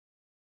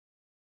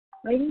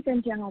Ladies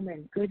and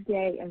gentlemen, good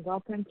day and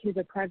welcome to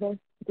the Prevest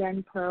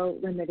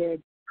Denpro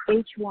Limited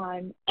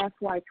H1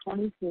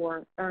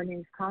 FY24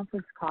 earnings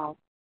conference call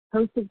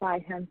hosted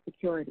by Hem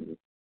Securities.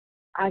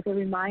 As a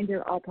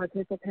reminder, all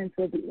participants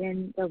will be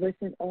in the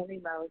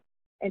listen-only mode,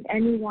 and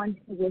anyone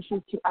who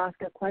wishes to ask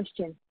a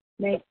question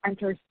may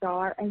enter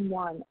star and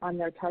 1 on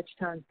their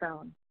touch-tone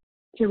phone.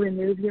 To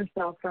remove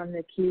yourself from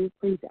the queue,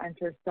 please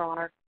enter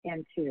star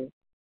and 2.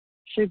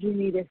 Should you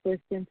need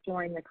assistance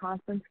during the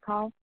conference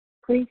call,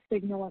 please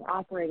signal an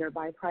operator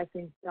by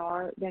pressing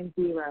star, then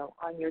 0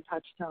 on your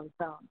touch-tone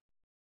phone.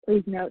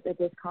 Please note that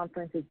this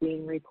conference is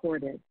being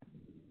recorded.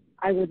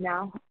 I would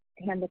now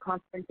hand the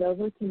conference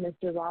over to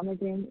Mr.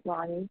 Ramadan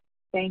Rani.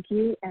 Thank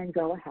you, and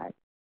go ahead.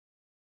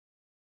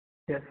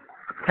 Yes.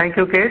 Thank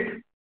you,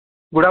 Kate.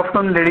 Good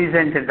afternoon, ladies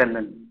and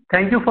gentlemen.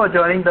 Thank you for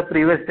joining the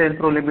Prevest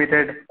Denpro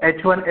Limited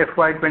H1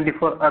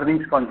 FY24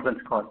 earnings conference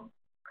call.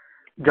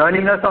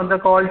 Joining us on the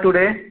call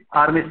today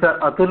are Mr.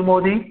 Atul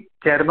Modi,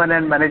 Chairman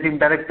and Managing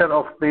Director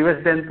of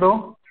Prevest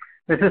Denpro,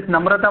 Mrs.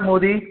 Namrata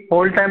Modi,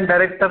 Whole-Time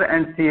Director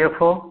and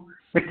CFO,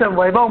 Mr.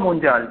 Vaibhav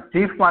Munjal,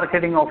 Chief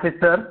Marketing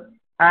Officer,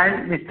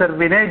 and Mr.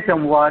 Vinay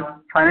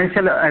Jamwal,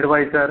 Financial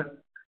Advisor,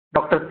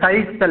 Dr.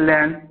 Sai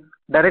Kalyan,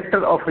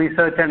 Director of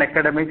Research and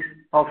Academics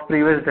of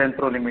Prevest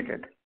Denpro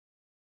Limited.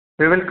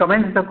 We will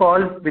commence the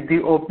call with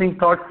the opening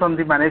thoughts from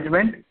the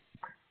management,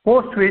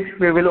 post which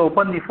we will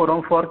open the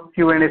forum for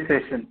Q&A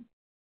session,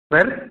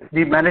 where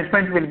the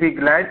management will be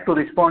glad to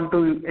respond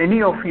to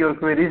any of your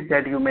queries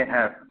that you may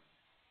have.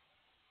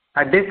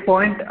 At this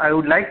point, I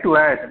would like to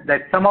add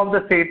that some of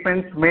the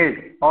statements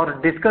made or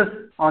discussed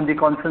on the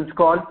conference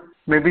call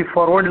may be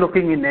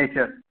forward-looking in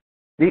nature.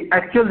 The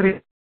actual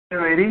results may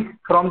vary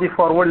from the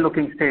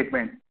forward-looking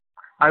statement.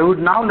 I would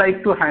now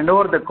like to hand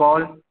over the call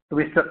to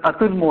Mr.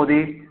 Atul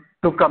Modi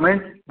to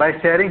commence by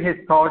sharing his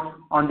thoughts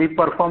on the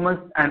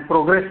performance and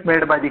progress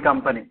made by the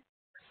company.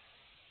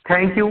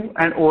 Thank you,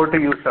 and over to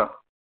you, sir.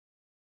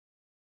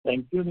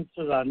 Thank you,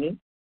 Mr. Rani.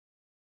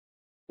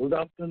 Good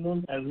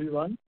afternoon,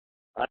 everyone.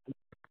 I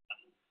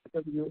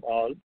welcome you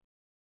all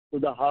to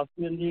the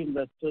half-yearly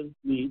investors'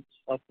 meet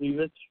of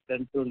Prevest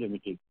Denpro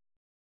Limited.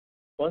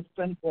 First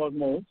and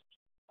foremost,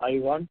 I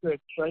want to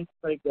express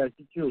my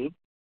gratitude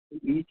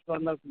to each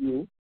one of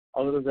you,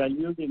 our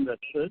valued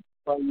investors,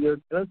 for your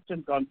trust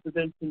and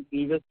confidence in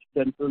Prevest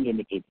Denpro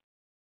Limited.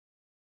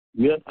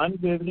 Your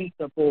unwavering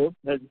support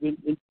has been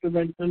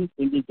instrumental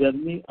in the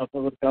journey of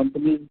our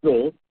company's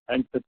growth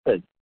and success.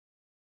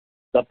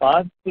 The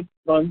past 6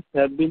 months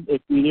have been a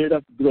period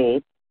of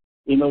growth,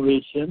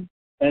 innovation,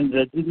 and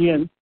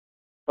resilience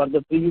for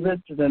the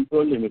Prevest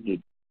Denpro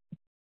Limited.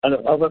 And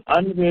our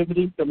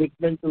unwavering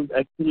commitment to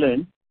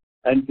excellence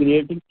and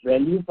creating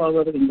value for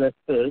our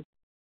investors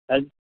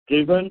has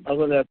driven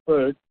our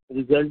efforts,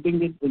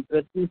 resulting in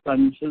impressive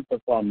financial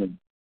performance.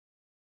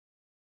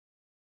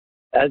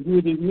 As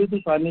we review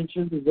the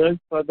financial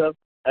results for the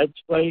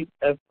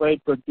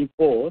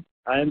FY24,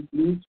 I am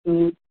pleased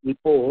to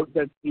report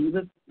that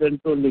Prevest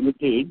Denpro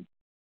Limited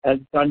has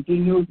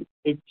continued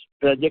its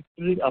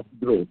trajectory of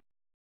growth.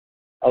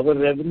 Our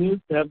revenues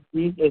have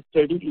seen a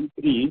steady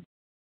increase,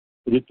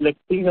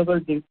 reflecting our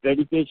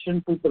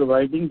dedication to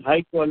providing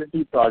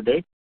high-quality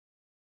products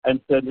and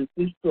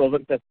services to our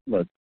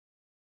customers.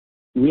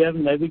 We have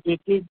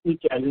navigated the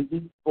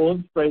challenges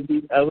posed by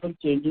the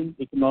ever-changing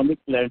economic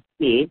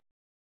landscape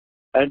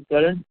and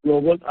current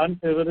global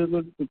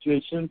unfavorable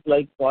situations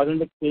like foreign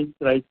exchange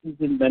crises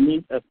in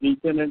many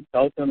African and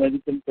South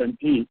American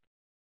countries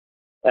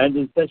and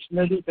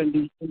recessionary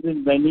conditions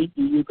in many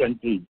EU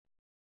countries.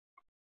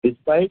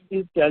 Despite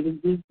these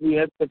challenges, we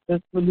have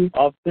successfully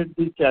offset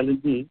these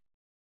challenges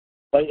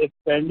by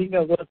expanding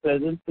our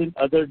presence in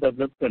other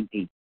developed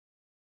countries.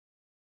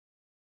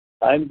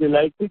 I am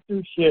delighted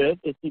to share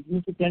a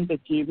significant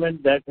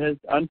achievement that has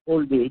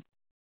unfolded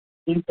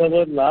since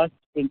our last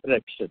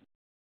interaction.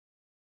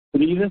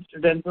 Prevest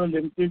Denpro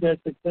Limited has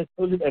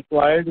successfully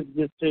acquired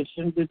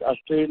registration with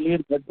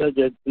Australian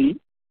Jeffrey,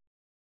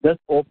 thus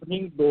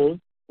opening doors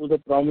to the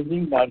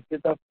promising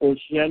market of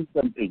Ocean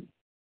countries.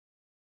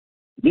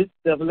 This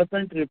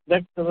development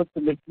reflects our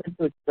commitment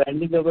to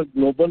expanding our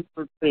global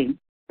footprint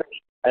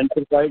and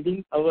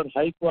providing our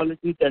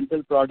high-quality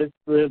dental products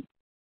to a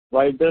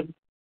wider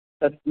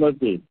customer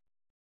base.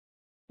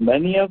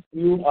 Many of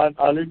you are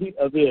already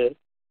aware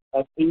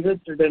of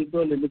Prevest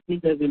Denpro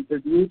Limited has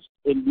introduced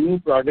a new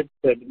product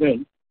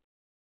segment,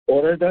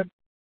 oral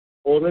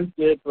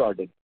care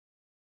products.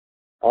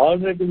 All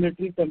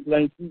regulatory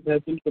compliances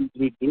have been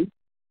completed,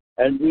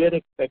 and we are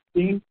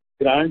expecting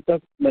grant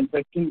of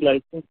manufacturing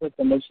license for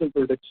commercial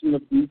production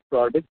of these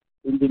products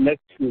in the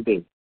next few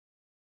days.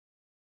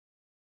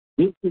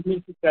 This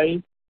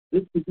signifies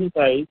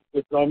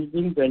a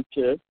promising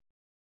venture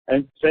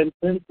and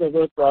strengthens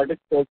our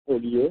product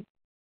portfolio,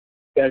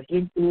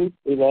 catering to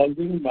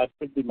evolving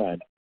market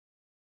demand.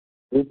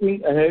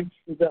 Looking ahead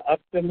to the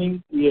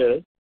upcoming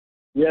years,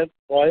 we are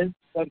poised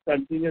for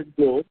continued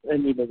growth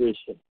and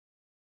innovation.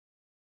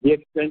 The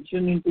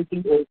expansion into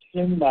the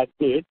Ocean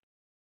market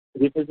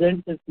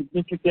represents a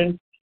significant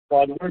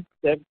forward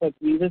step for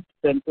Prevest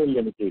Denpro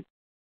Limited.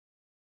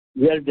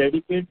 We are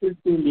dedicated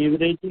to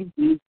leveraging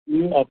these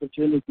new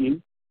opportunities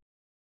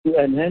to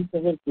enhance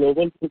our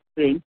global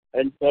footprint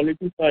and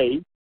solidify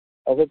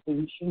our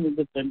position in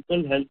the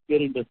central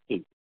healthcare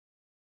industry.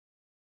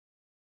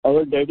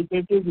 Our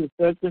dedicated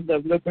research and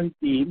development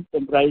team,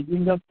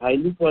 comprising of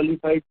highly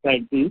qualified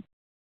scientists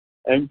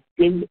and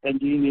skilled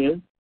engineers,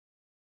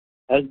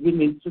 has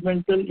been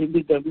instrumental in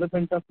the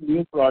development of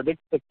new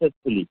products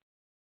successfully.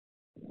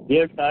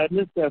 Their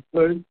tireless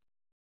efforts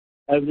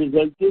have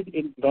resulted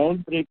in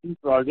groundbreaking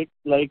products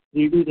like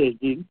 3D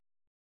resin,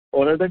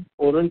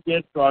 oral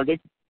care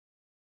products,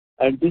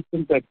 and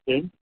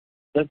disinfectants,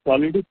 thus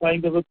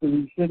solidifying our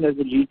position as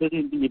a leader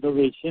in the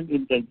innovation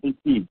in dental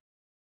field.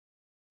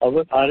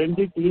 Our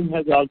R&D team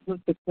has also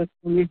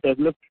successfully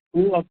developed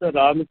two of the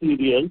raw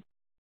materials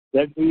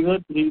that we were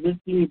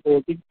previously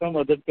importing from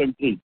other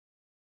countries.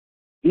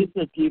 This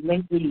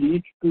achievement will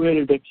lead to a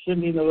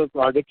reduction in our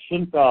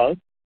production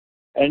costs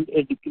and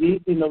a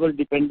decrease in our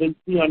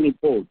dependency on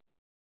imports.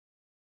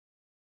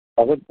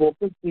 Our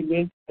focus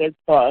remains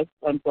steadfast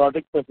on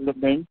product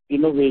development,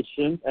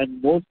 innovation,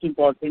 and most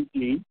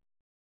importantly,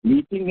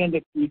 meeting and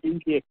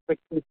exceeding the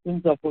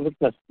expectations of our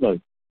customers.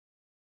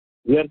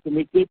 We are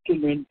committed to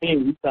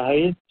maintain the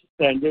highest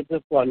standards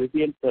of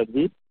quality and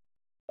service,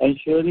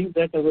 ensuring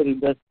that our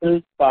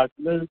investors,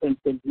 partners, and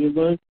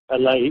consumers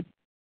alike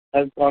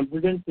have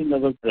confidence in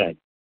our brand.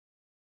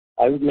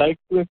 I would like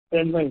to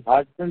extend my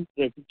heartfelt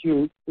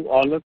gratitude to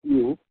all of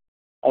you,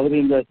 our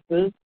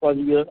investors, for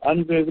your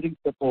unwavering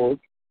support,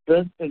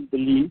 trust, and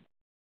belief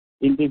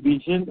in the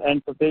vision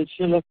and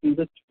potential of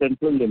Prevest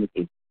Denpro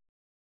Limited.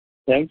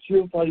 Thank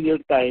you for your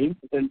time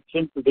and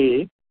attention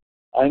today.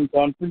 I am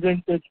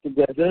confident that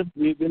together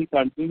we will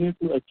continue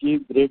to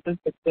achieve greater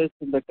success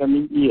in the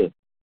coming year.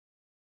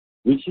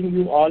 Wishing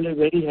you all a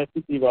very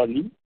happy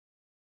Diwali.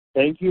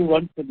 Thank you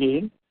once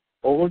again.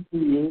 Over to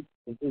you,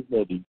 Mrs.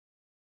 Modi.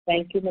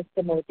 Thank you,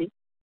 Mr. Modi.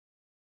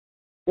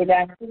 Good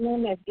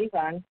afternoon,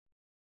 everyone.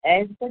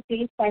 As the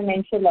Chief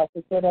Financial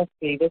Officer of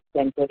Prevest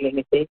Denpro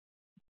Limited,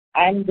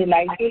 I am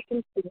delighted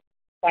to see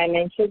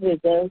financial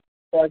results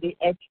for the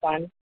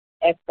H1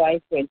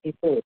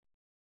 FY24.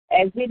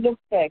 As we look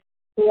back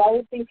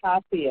throughout the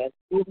half year,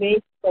 we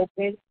made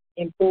progress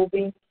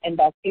improving and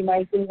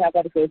optimizing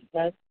our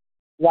business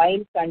while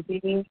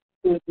continuing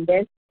to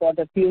invest for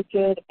the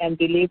future and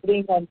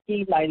delivering on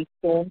key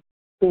milestones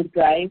to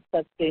drive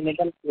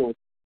sustainable growth.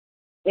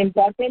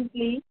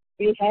 Importantly,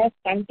 we have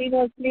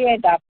continuously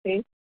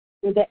adapted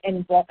to the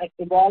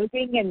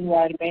evolving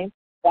environment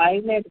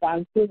while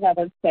advancing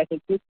our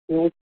strategic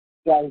growth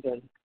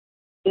drivers.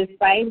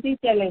 Despite the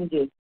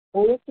challenges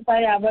posed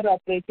by our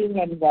operating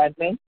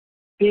environment,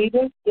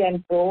 Prevest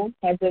Denpro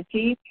has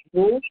achieved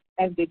growth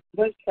and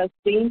delivered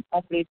sustained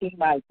operating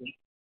margins.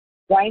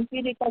 While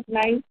we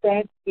recognize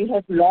that we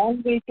have a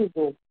long way to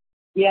go,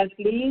 we are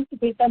pleased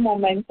with the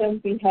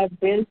momentum we have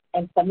built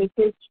and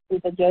committed to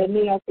the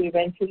journey of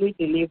eventually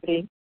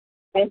delivering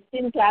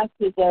best-in-class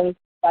results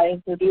by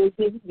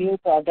introducing new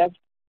products,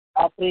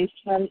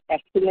 operational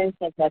excellence,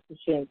 and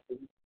efficiency.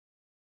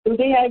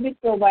 Today, I will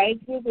provide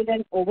you with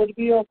an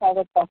overview of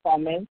our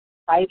performance,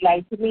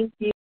 highlighting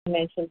key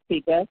financial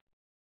figures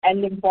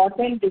and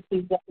important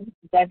decisions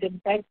that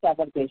impact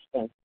our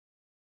business.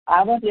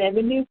 Our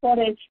revenue for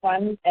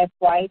H1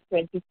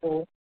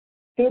 FY24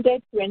 stood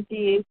at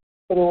 28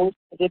 crores,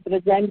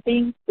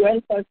 representing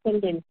 12%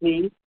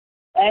 increase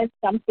as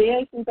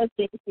compared to the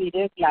same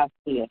period last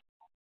year.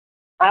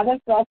 Our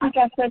profit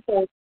after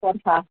tax for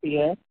half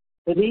year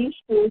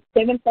reached to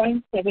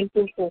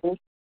 7.72 crores,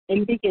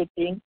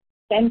 indicating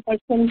 10%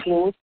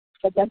 growth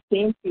for the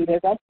same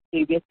period of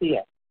previous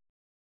year.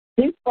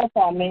 This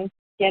performance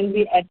can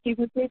be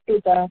attributed to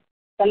the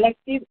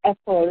collective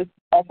efforts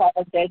of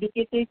our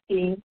dedicated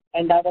team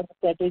and our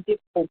strategic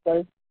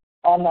focus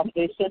on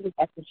operational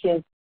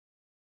efficiency.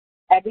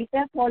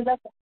 EBITDA for the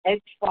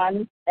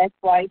H1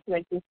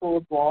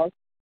 FY24 was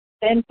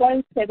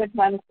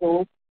 10.71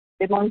 crores,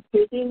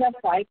 demonstrating a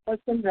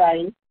 5%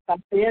 rise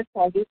compared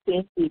to the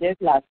same period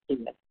last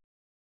year.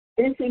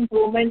 This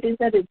improvement is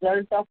a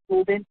result of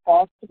prudent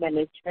cost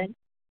management,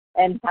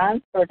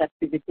 enhanced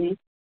productivity,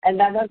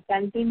 and our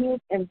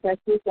continued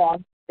emphasis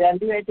on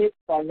value-added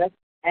products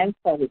and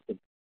services.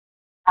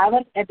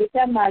 Our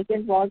EBITDA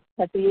margin was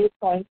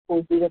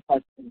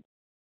 38.40%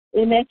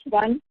 in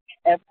H1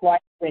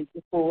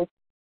 FY24,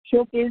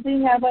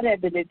 showcasing our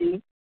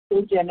ability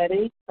to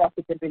generate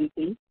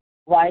profitability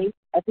while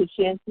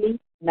efficiently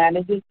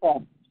managing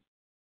costs.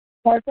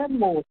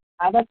 Furthermore,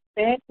 our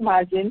PAT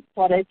margin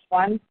for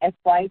H1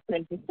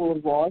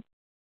 FY24 was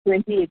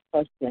 28%,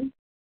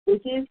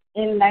 which is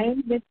in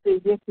line with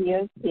previous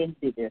year's same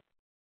period,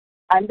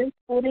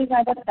 underscoring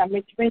our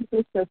commitment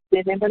to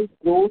sustainable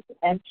growth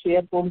and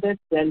shareholder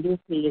value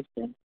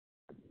creation.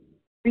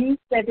 We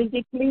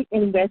strategically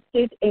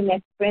invested in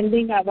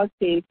expanding our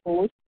sales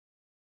force,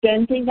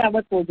 strengthening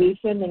our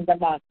position in the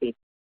market.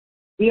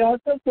 We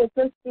also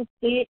focused to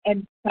stay at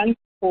the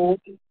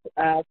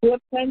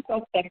forefront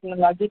of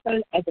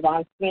technological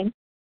advancement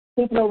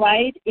to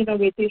provide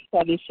innovative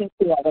solutions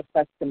to our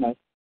customers.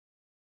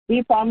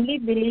 We firmly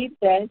believe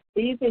that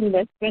these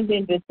investments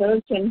in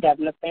research and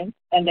development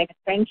and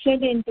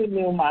expansion into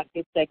new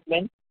market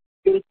segments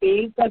will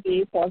pave the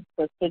way for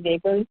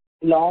sustainable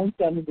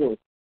long-term growth.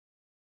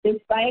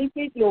 Despite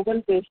the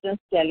global business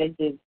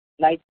challenges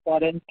like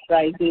foreign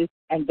crisis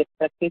and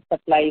disruptive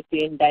supply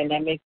chain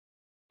dynamics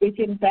which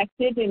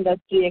impacted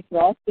industry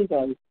across the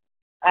world,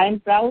 I am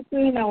proud to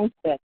announce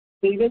that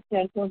Prevest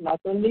Denpro not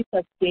only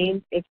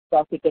sustained its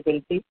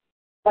profitability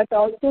but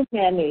also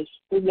managed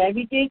to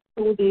navigate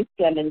through these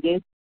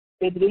challenges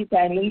with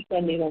resilience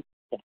and innovation.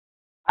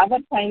 Our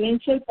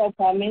financial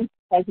performance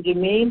has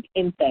remained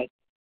intact,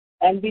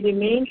 and we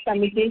remain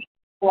committed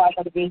to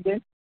our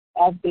vision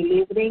of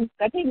delivering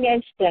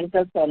cutting-edge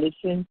dental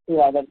solutions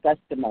to our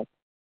customers.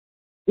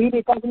 We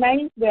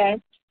recognize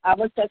that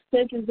our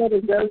success is the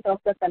result of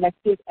the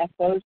collective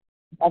efforts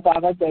of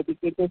our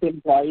dedicated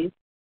employees,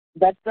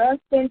 the trust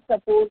and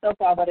support of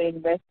our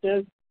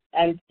investors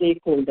and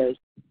stakeholders,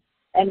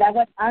 and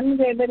our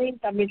unwavering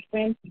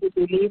commitment to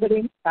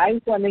delivering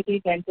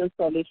high-quality dental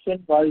solutions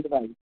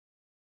worldwide.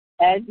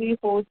 As we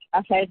forge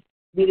ahead,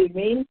 we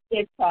remain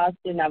steadfast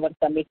in our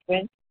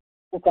commitment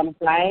to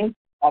compliance,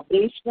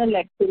 operational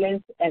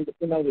excellence, and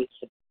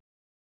innovation.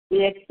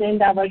 We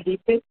extend our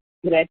deepest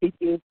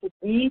gratitude to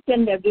each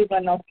and every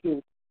one of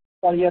you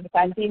for your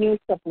continued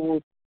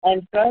support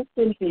and trust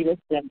in Prevest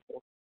Denpro.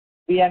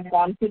 We are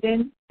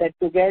confident that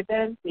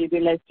together we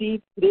will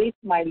achieve great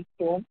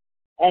milestones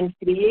and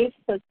create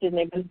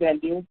sustainable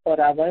value for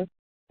our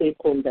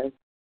stakeholders.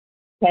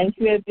 Thank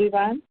you,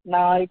 everyone.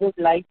 Now I would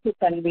like to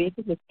convey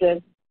to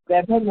Mr.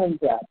 Weber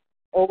Munjar.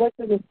 Over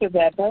to Mr.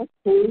 Weber,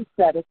 who is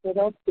Director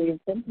of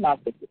Sales and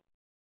Marketing.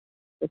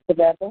 Mr.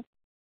 Weber.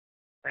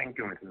 Thank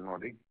you, Mrs.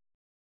 Modi.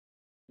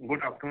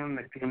 Good afternoon,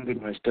 esteemed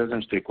investors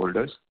and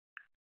stakeholders.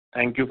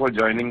 Thank you for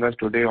joining us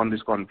today on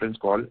this conference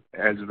call,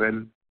 as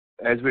well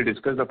as we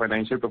discuss the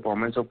financial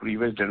performance of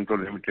Prevest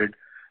Denpro Limited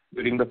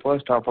during the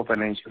first half of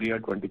financial year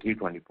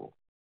 23-24.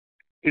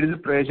 It is a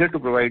pleasure to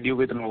provide you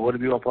with an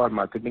overview of our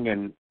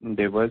marketing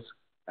endeavors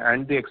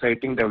and the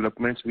exciting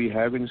developments we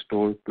have in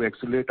store to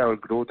accelerate our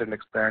growth and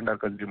expand our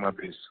consumer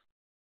base.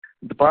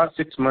 The past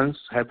 6 months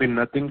have been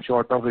nothing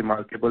short of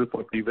remarkable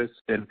for Prevest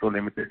Denpro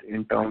Limited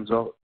in terms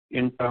of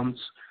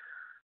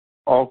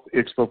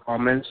its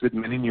performance with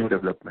many new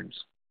developments.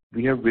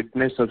 We have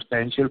witnessed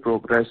substantial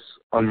progress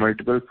on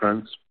multiple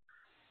fronts,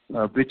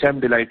 which I am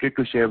delighted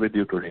to share with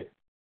you today.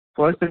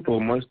 First and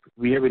foremost,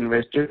 we have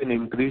invested in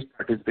increased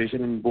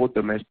participation in both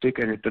domestic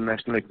and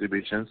international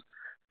exhibitions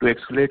to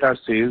accelerate our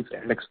sales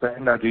and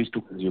expand our reach to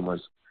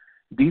consumers.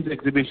 These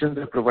exhibitions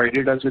have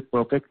provided us with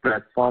perfect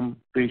platform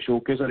to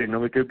showcase our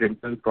innovative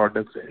dental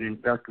products and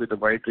interact with a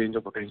wide range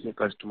of potential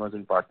customers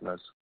and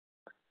partners.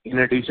 In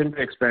addition to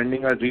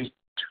expanding our reach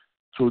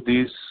through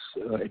these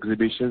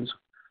exhibitions,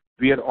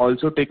 we are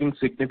also taking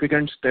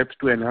significant steps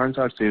to enhance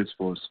our sales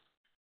force.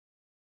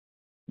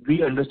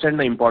 We understand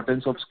the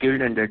importance of skilled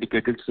and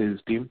dedicated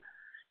sales team,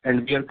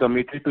 and we are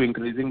committed to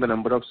increasing the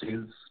number of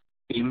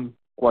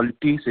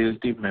quality sales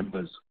team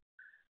members.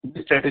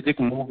 This strategic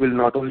move will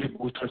not only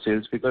boost our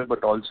sales figure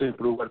but also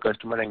improve our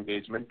customer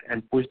engagement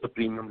and push the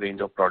premium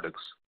range of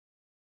products.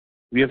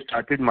 We have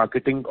started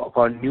marketing of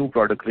our new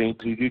product range,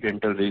 3D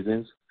dental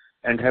resins,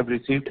 and have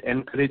received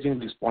encouraging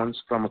response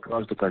from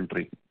across the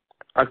country.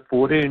 Our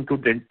foray into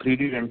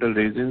 3D dental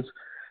resins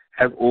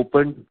have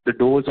opened the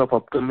doors of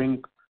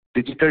upcoming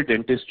digital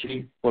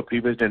dentistry for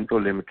Prevest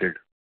Denpro Limited,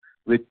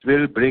 which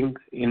will bring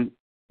in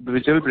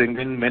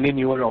many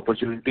newer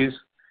opportunities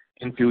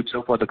in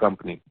future for the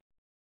company.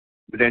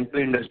 The dental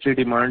industry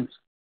demands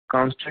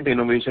constant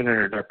innovation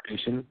and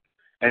adaptation,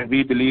 and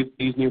we believe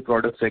these new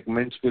product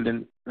segments will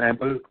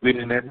enable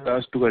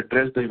us to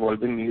address the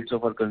evolving needs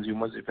of our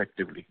consumers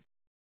effectively.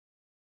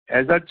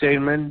 As our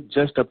chairman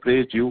just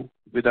appraised you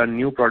with our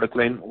new product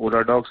line,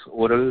 Oradox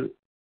Oral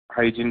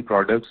Hygiene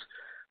products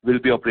will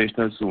be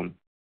operational soon.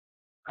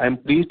 I am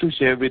pleased to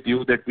share with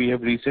you that we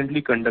have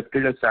recently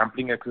conducted a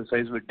sampling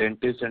exercise with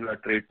dentists and our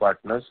trade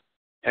partners,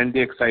 and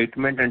the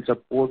excitement and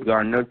support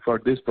garnered for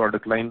this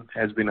product line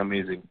has been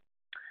amazing.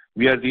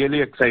 We are really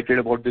excited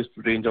about this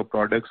range of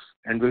products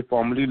and will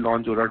formally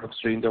launch Oradox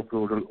range of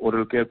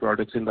oral care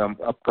products in the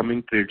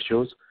upcoming trade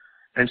shows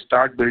and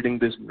start building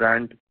this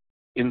brand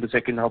in the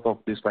second half of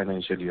this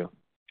financial year.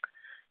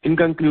 In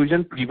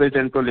conclusion, Prevest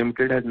Denpro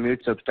Limited has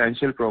made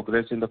substantial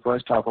progress in the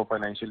first half of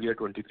financial year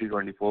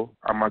 23-24.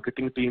 Our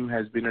marketing team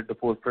has been at the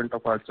forefront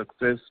of our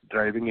success,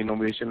 driving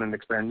innovation and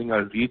expanding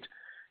our reach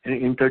and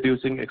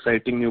introducing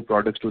exciting new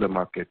products to the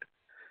market.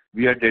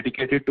 We are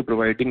dedicated to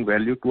providing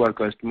value to our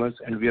customers,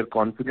 and we are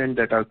confident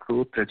that our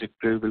growth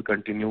trajectory will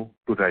continue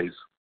to rise.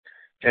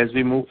 As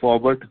we move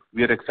forward,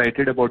 we are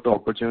excited about the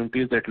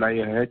opportunities that lie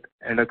ahead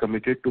and are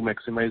committed to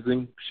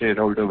maximizing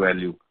shareholder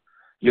value.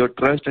 Your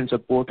trust and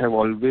support have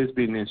always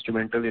been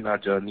instrumental in our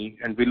journey,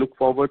 and we look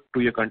forward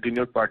to your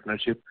continued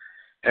partnership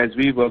as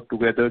we work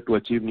together to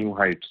achieve new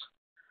heights.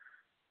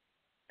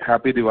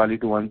 Happy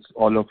Diwali to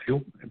all of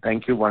you, and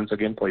thank you once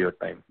again for your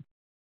time.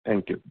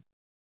 Thank you.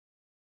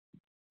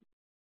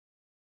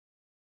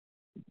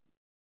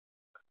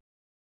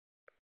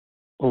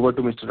 Over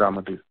to Mr.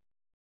 Ramadev.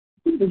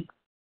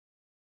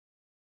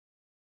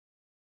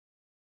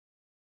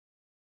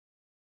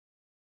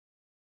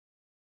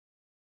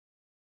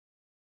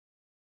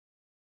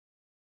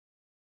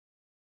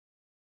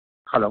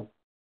 Hello.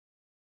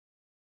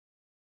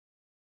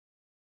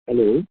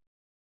 Hello.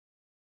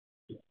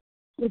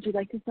 Would you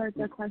like to start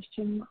the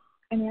question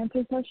and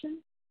answer session?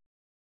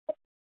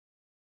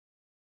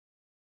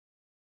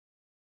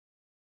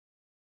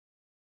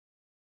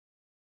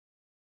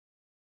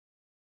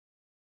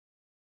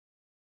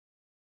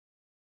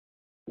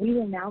 We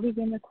will now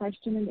begin the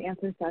question and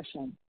answer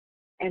session.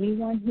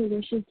 Anyone who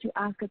wishes to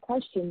ask a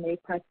question may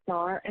press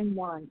star and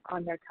 1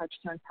 on their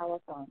touch-tone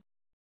telephone.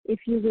 If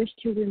you wish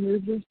to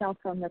remove yourself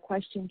from the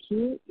question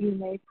queue, you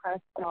may press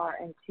star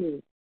and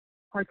 2.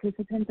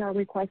 Participants are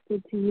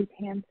requested to use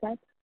handsets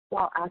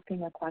while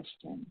asking a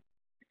question.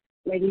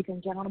 Ladies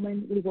and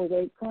gentlemen, we will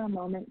wait for a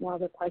moment while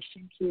the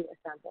question queue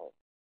assembles.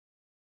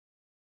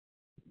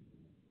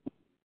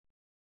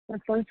 The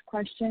first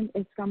question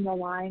is from the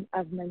line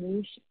of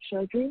Manish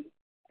Chaudhry,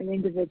 an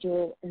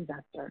individual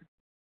investor.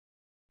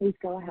 Please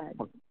go ahead.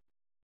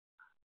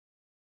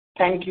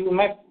 Thank you.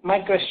 My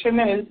question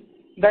is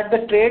that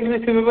the trade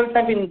receivables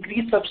have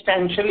increased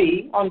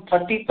substantially. On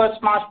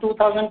 31st March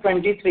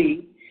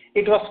 2023,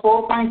 it was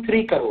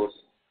 4.3 crores.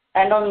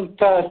 And on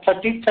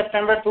 30th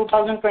September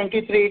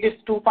 2023, it is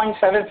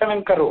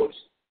 2.77 crores.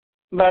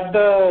 But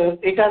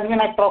it has been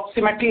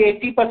approximately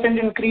 80%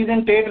 increase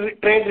in trade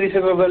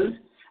receivables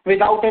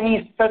without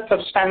any such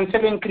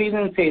substantial increase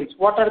in sales.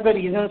 What are the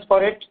reasons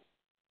for it?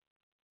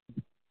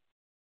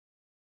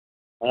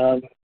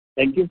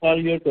 Thank you for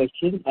your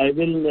question. I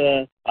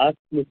will ask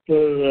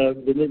Mr.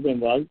 Vinay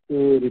Jamwal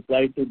to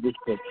reply to this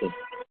question.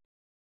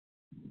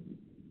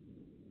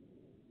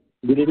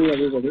 Good evening,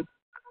 everybody.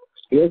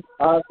 Yes,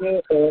 our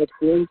trade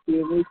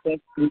receivables have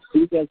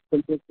increased as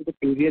compared to the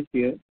previous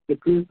year. This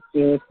is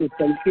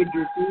substantially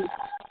due to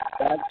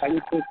that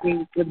penetration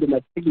into the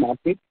domestic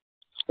market.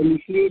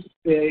 Initially,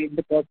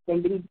 the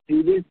corresponding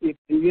previous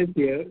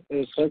year,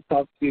 first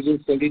half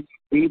previous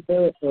 23,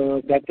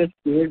 the debtors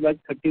period was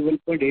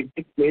 31.86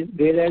 days,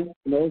 whereas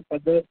now for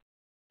the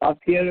half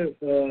year,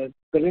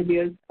 current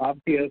year's half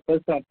year,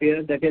 first half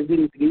year, that has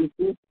been increased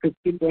to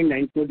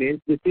 50.94 days.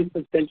 This is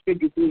substantially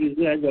due to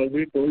reason, as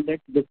already told,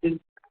 that this is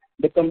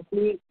the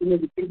company in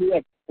addition to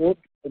export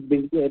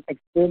business,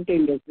 export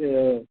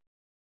industry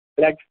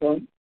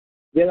platform.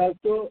 They are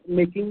also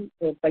making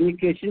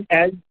penetration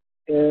as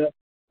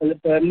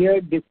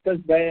earlier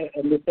discussed by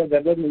Mr.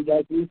 Weber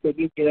Munjal, who is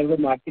taking care of the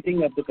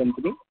marketing of the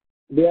company.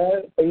 They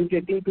are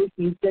penetrating to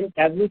each and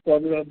every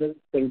corner of the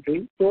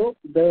country. So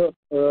the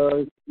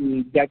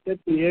debtor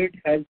period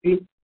has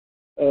been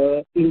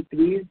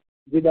increased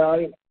with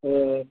our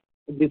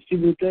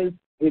distributors,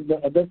 with the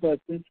other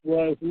persons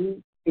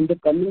who in the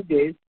coming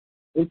days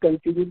will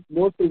contribute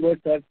more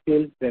towards our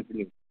sales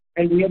revenue.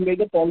 And we have made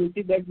a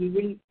policy that we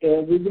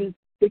will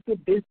stick to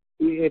this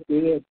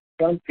period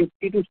from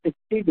 50 to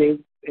 60 days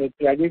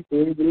credit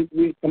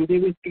period. Company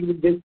will stick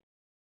with this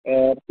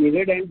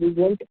period, and we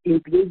won't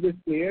increase this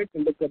period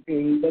in the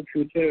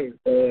future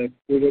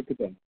period to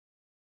come.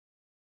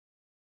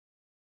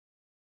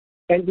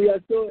 And we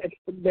also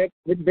expect that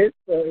with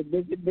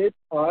this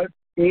our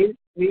sales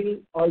will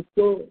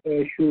also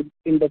shoot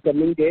in the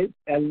coming days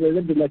as well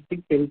as domestic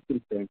sales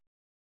concerned.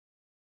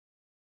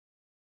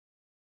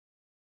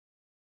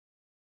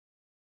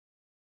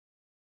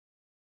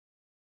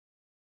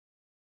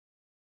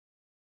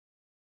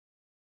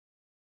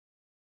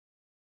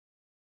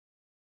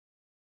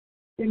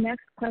 The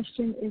next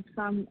question is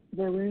from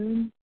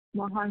Varun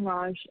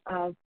Mohanraj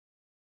of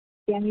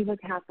Ganiva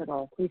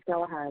Capital. Please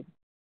go ahead.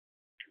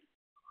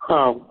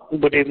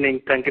 Good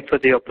evening. Thank you for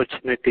the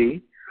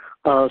opportunity.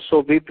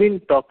 So we've been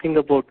talking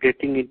about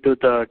getting into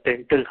the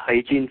dental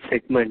hygiene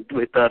segment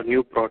with our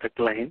new product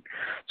line.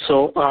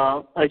 So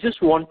I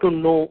just want to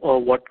know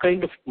what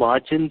kind of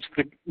margins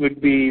will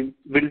we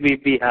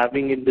be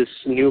having in this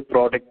new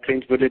product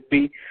range? Will it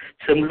be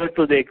similar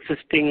to the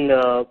existing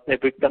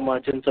EBITDA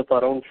margins of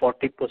around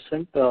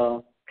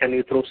 40%? Can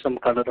you throw some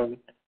color on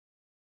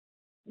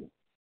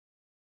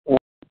it?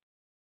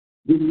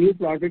 The new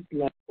product,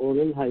 like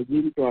oral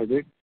hygiene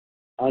products,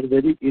 are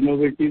very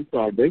innovative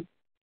products,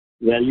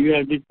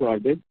 value-added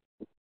products,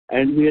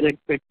 and we are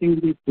expecting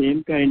the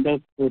same kind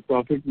of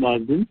profit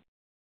margins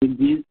in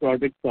these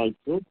products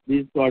also.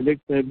 These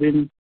products have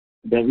been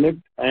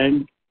developed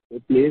and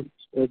placed,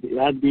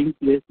 are being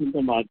placed in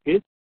the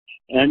market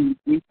and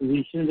being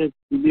positioned as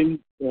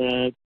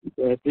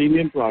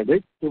premium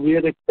products. So we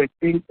are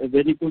expecting a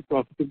very good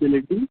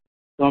profitability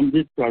from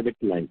this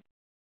product line.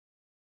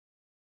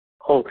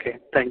 Okay,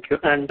 thank you.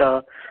 And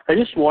I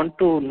just want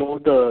to know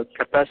the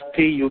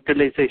capacity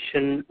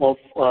utilization of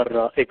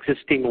our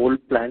existing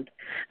old plant,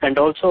 and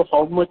also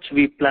how much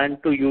we plan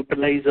to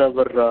utilize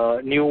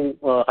our new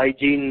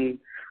hygiene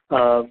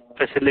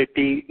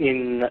facility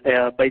in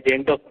by the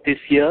end of this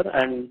year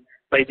and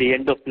by the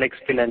end of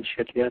next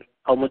financial year.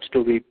 How much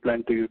do we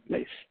plan to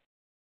utilize?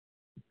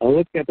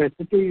 Our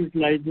capacity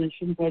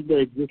utilization for the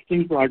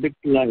existing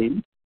product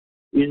line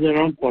is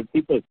around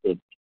 40%.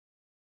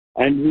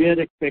 and we are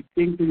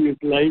expecting to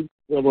utilize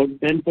about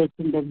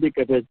 10% of the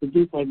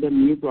capacity for the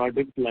new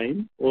product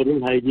line,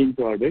 oral hygiene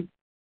product,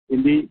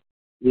 in the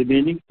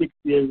remaining 6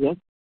 years of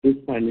this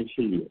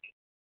financial year.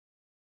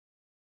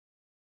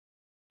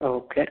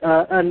 Okay.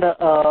 And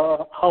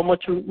how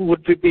much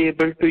would we be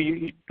able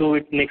to do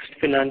it next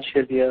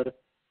financial year?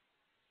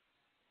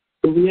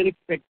 So we are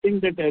expecting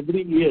that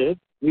every year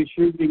we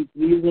should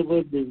increase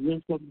our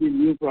business of the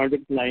new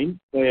product line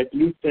by at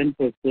least 10%,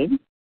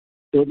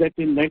 so that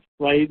in next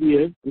 5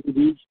 years we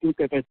reach to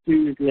capacity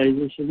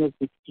utilization of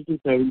 60 to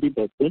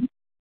 70%.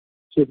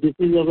 So this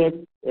is our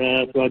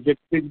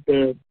projected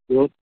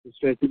growth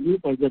strategy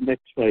for the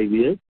next 5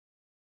 years.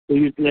 So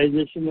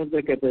utilization of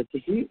the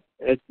capacity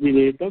at the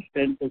rate of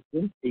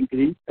 10%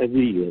 increase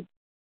every year.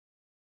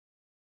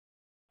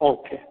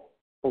 Okay.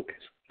 Okay.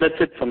 That's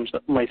it from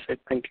my side.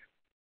 Thank you.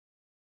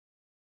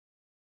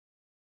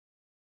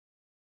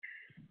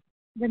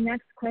 The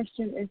next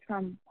question is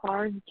from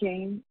Parv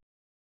Jain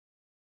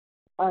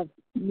of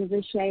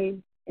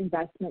Niveshaay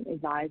Investment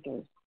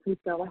Advisors. Please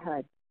go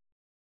ahead.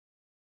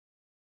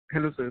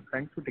 Hello, sir.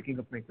 Thanks for taking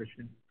up my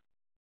question.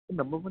 So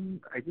number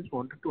one, I just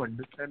wanted to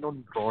understand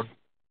on broad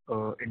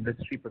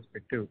industry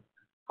perspective,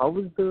 how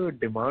is the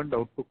demand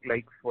outlook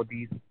like for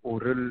these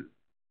oral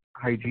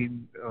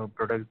hygiene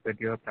products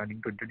that you are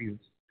planning to introduce?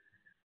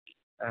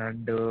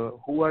 And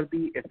who are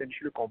the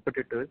essential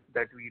competitors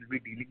that we will be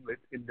dealing with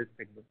in this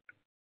segment?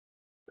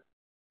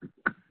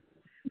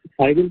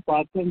 I will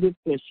pass on this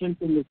question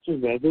to Mr.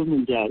 Vaibhav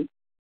Munjal.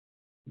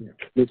 Yeah.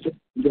 Mr.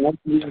 Munjal,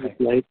 please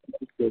reply to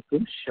this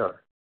question.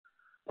 Sure.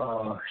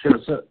 Sure,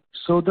 sir.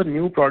 So the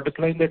new product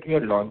line that we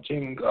are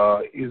launching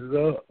is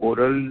the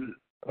oral,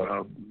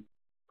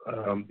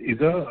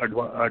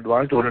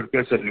 advanced oral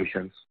care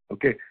solutions.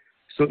 Okay.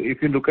 So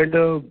if you look at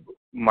the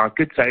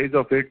market size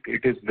of it,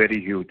 it is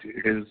very huge.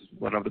 It is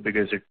one of the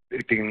biggest.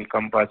 It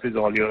encompasses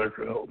all your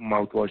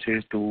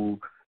mouthwashes to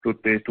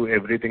toothpaste to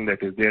everything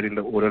that is there in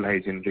the oral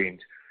hygiene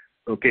range.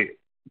 Okay.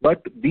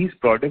 But these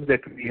products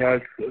that we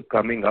have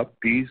coming up,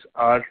 these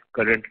are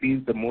currently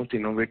the most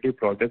innovative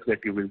products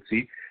that you will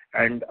see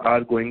and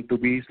are going to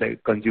be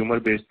like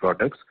consumer-based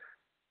products.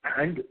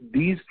 And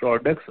these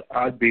products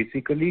are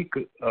basically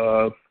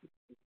are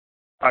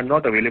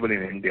not available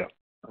in India.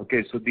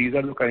 Okay, so these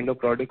are the kind of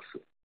products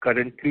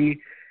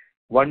currently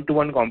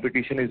one-to-one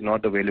competition is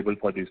not available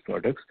for these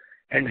products,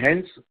 and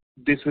hence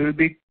this will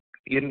be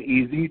an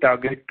easy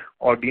target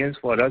audience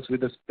for us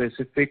with a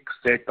specific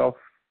set of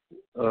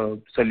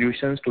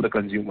solutions to the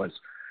consumers.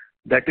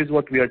 That is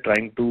what we are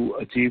trying to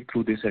achieve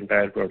through this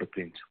entire product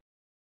range.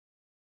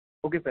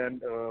 Okay, sir.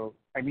 And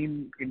I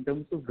mean, in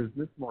terms of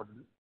business model,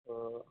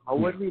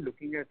 how are we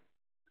looking at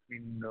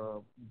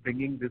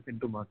bringing this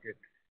into market?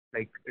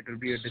 Like it will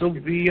be a so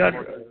we are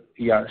model.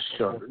 Yeah,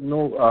 sure.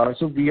 No,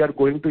 so we are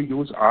going to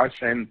use our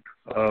strength,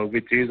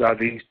 which is our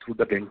reach through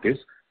the dentist,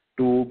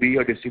 to be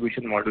a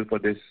distribution model for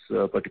this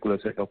particular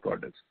set of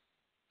products.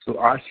 So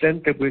our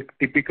strength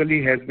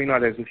typically has been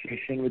our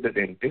association with the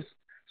dentist.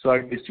 So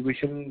our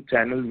distribution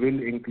channel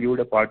will include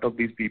a part of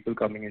these people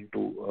coming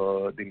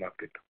into the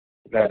market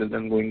rather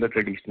than going the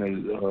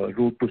traditional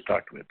route to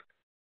start with.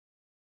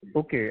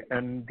 Okay,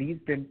 and these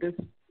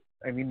dentists,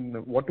 I mean,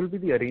 what will be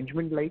the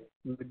arrangement like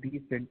with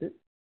these dentists?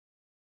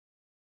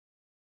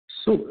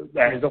 So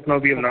as of now,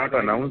 we have not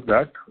announced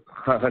that.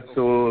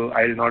 So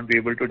I will not be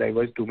able to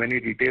divulge too many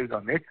details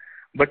on it.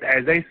 But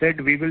as I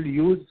said, we will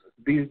use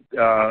these.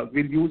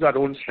 We'll use our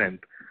own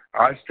strength.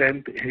 Our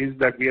strength is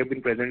that we have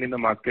been present in the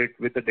market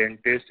with the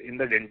dentist in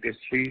the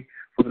dentistry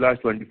for the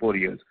last 24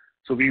 years.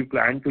 So we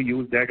plan to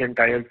use that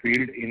entire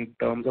field in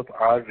terms of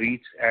our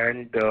reach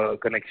and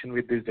connection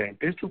with this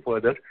dentist to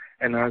further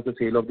enhance the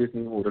sale of this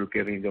new oral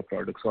care range of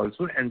products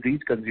also and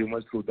reach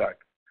consumers through that,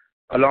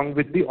 along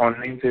with the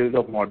online sales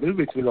of model,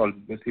 which will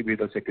obviously be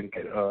the second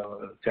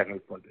channel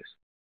for this.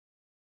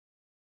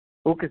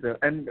 Okay, sir.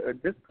 And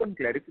just one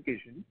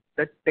clarification,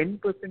 that 10%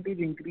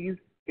 increase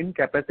in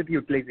capacity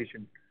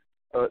utilization,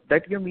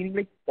 that you're meaning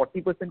like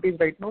 40%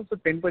 right now, so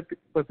 10%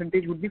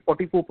 would be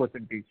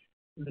 44%.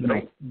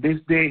 No, this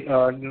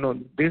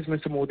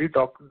Mr. Modi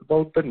talked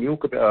about the new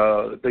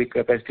the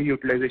capacity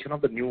utilization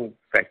of the new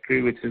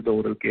factory, which is the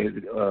oral care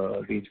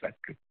range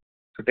factory.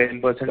 So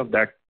 10% of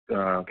that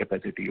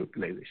capacity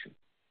utilization.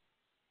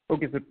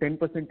 Okay, so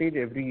 10%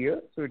 every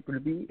year, so it will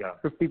be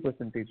 50%.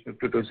 50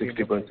 to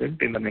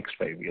 60% in the next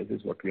 5 years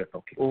is what we are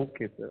talking.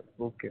 Okay, sir.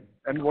 Okay.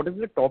 And what is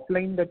the top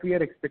line that we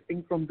are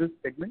expecting from this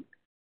segment?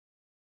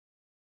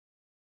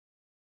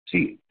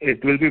 See,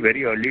 it will be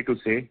very early to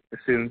say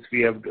since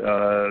we have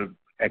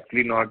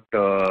actually not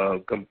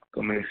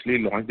commercially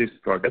launched these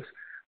products,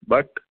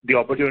 but the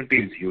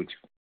opportunity is huge.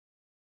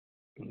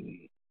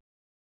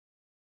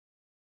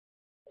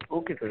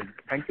 Okay, sir.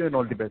 Thank you and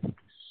all the best.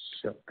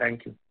 Sure.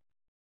 Thank you.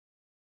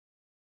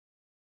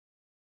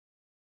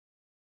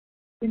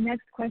 The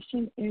next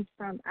question is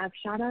from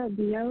Akshata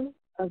Dio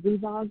of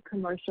Vivog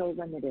Commercial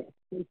Limited.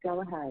 Please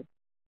go ahead.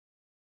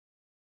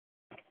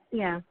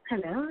 Yeah,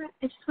 hello.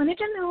 I just wanted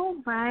to know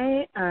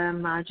why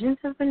margins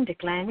have been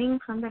declining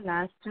from the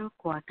last 2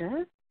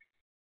 quarters.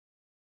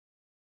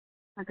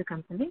 for the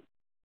company?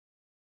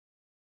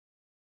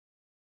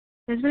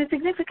 There's been a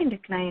significant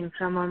decline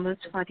from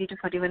almost 40 to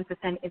 41%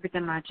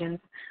 EBITDA margins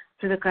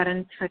to the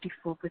current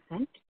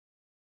 34%.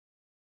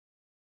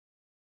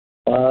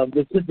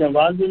 Mr.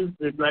 Nawaz will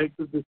reply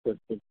to this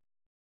question.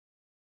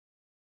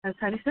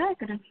 Sorry, sir, I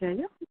couldn't hear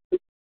you.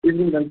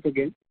 Once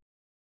again.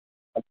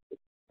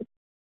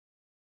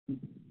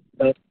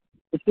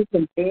 If you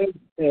compare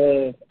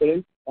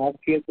current half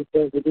year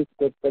with this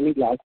corresponding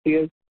last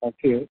year's half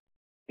year,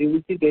 you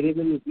will see there is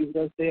an increase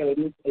of say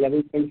almost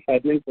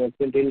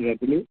 11.59% in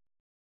revenue,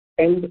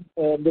 and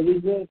there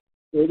is a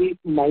very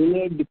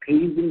minor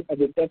decrease in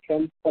EBITDA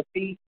from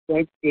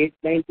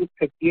 40.89 to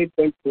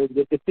 38.4.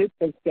 This is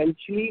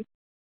substantially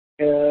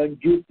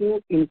due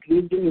to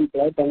increase in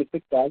employee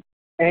benefit costs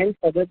and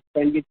other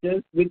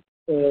expenditures, which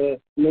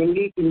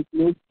mainly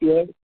include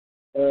your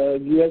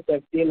US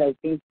FTA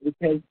license, which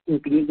has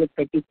increased at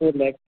 34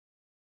 lakhs,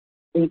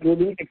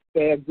 including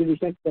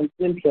exhibition expenses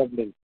and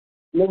traveling.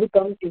 Now,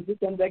 if we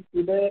come back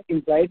to the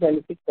employee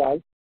benefit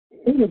cost,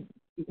 it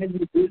has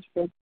reduced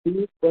from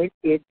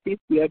 2.83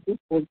 CR to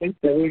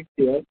 4.78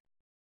 CR.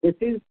 This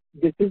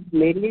is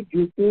mainly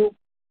due to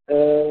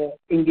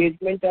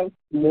engagement of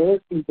more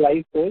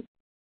employee force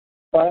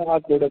for our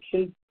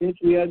production, since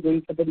we are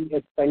going for the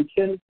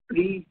expansion,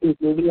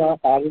 including our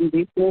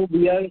R&D. So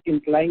we are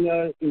employing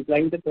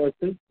the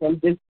persons from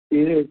this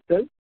period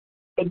itself,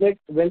 so that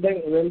when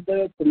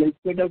the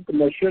commencement of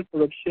commercial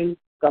production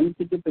comes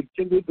into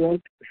picture, we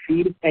don't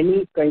feel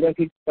any kind of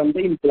hit from the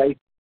employee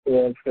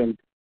front.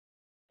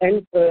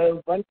 And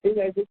one thing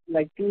I would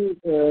like to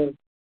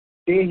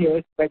say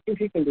here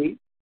specifically,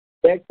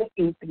 that the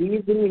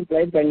increase in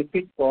employee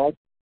benefit cost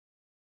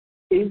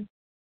is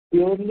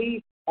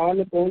purely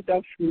on account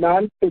of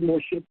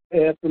non-promoted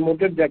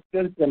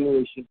directors'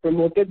 remuneration.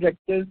 Promoted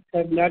directors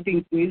have not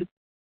increased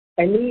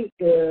any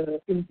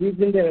increase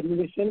in their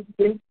remuneration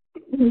since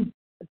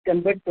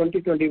September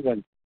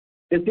 2021.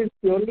 This is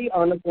purely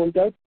on account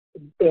of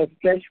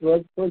fresh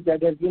workforce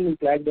that has been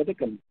employed by the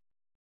company.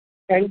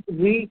 And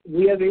we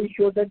are very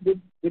sure that with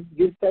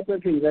this type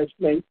of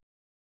investment,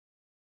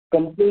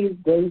 company is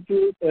going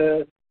to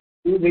do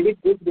very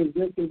good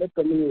business in the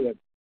coming years.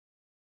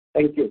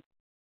 Thank you.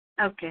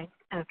 Okay.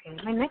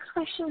 My next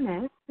question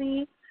is,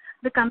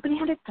 the company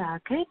had a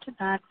target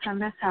that from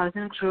the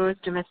 1,000 crores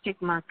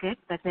domestic market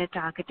that they're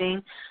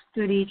targeting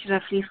to reach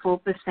roughly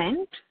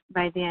 4%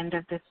 by the end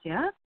of this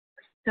year.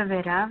 So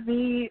where are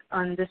we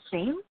on the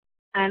same?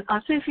 And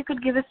also, if you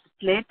could give a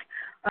split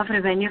of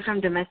revenue from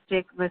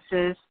domestic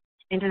versus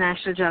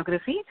international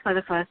geographies for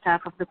the first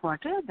half of the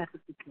quarter, that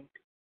would be great.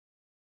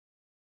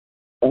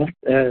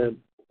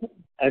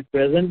 At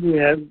present, we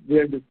are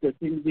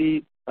discussing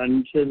the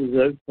financial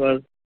results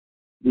for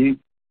the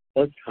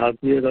first half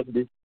year of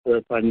this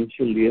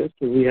financial year.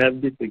 So we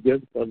have the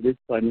figures for this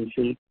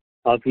financial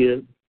half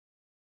year.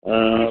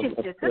 So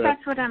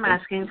that's what I'm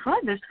asking for.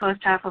 This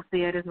first half of the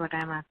year is what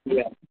I'm asking.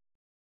 Yeah.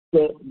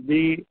 So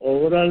the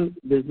overall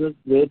business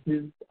growth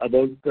is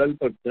about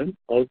 12%.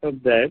 Out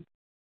of that,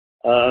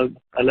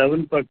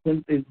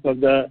 11% is for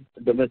the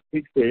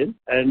domestic sale,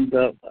 and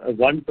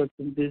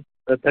 1% is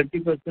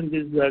 30%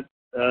 is that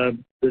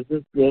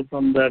business growth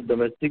from the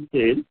domestic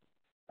sale,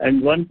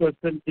 and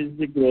 1% is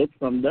the growth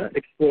from the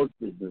export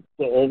business.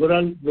 So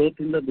overall growth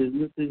in the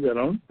business is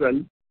around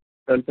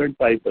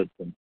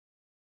 12.5%.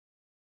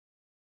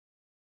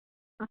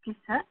 Okay,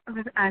 sir. I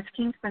was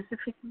asking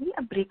specifically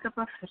a breakup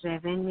of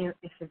revenue,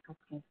 if you could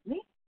give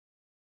me.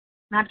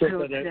 Not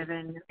growth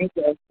revenue.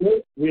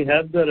 We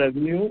have the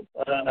revenue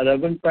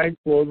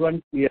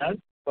 11.41 CR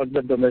for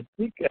the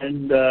domestic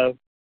and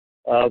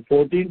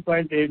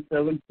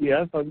 14.87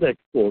 CR for the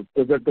export.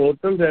 So the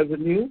total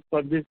revenue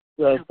for this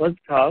first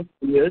half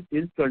year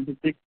is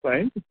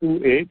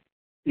 26.28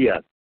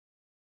 CR.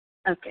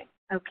 Okay.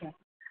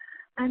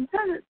 And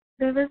sir,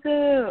 there was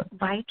a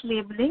white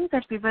labeling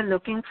that we were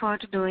looking for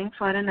to doing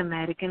for an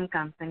American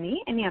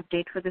company. Any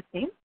update for the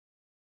same?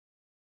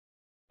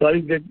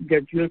 Sorry, get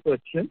your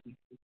question.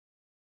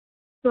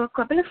 So a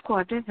couple of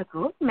quarters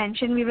ago,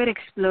 mentioned we were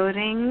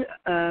exploring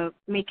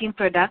making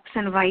products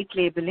and white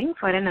labeling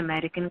for an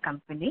American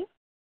company.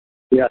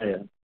 Yeah.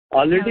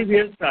 Already we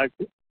have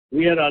started.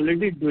 We are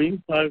already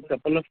doing for a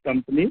couple of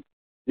companies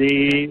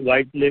the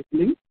white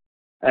labeling,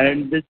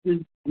 and this is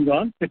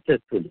gone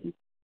successfully.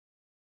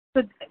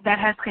 So that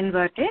has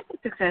converted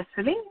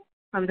successfully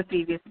from the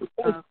previous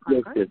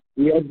Yes.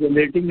 We are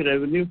generating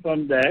revenue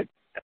from that.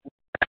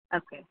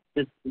 Okay.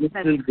 This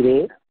will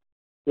grow.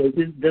 So it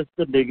is just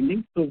the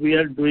beginning. So we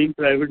are doing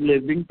private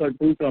labeling for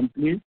 2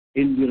 companies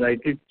in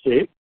United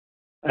States,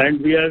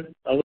 and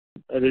our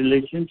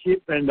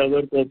relationship and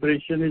our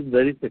cooperation is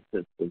very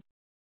successful.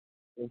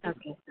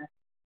 Okay, sir.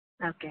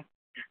 Okay.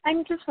 I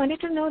just wanted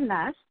to know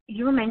last,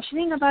 you were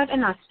mentioning about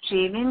an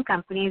Australian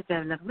company's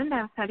development.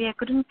 I'm sorry, I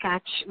couldn't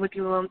catch what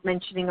you were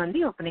mentioning on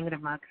the opening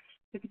remarks.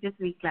 If you could just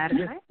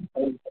re-clarify.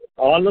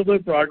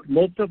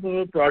 Most of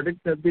our products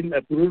have been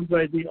approved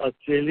by the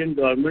Australian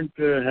Government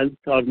Health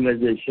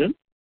Organization,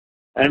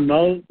 and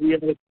now we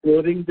are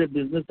exploring the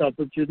business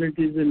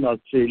opportunities in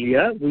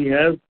Australia. We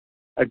have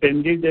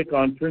attended a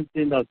conference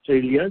in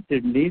Australia,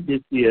 Sydney,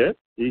 this year,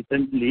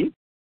 recently,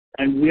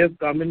 and we have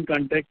come in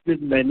contact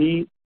with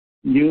many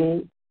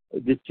new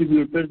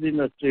distributors in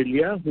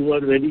Australia who are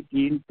very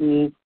keen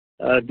to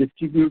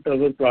distribute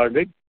our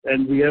products,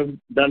 and we have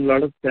done a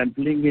lot of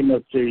sampling in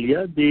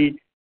Australia. The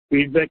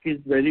feedback is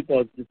very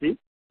positive,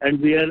 and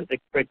we are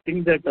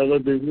expecting that our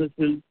business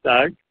will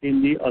start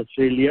in the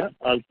Australia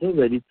also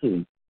very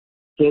soon.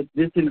 So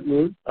this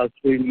includes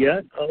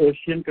Australia,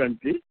 ocean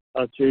countries,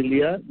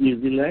 Australia,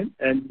 New Zealand,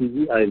 and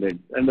Fiji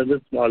Islands, and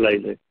other small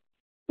islands.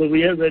 So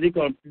we are very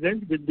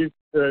confident with this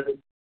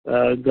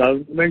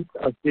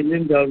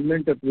Australian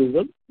government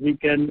approval, we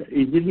can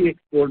easily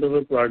export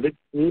our products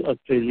to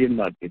Australian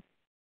market.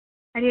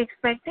 Are you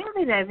expecting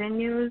the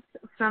revenues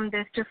from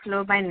this to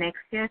flow by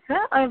next year, sir,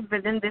 or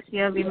within this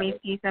year we may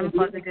see some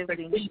positive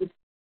green shoots?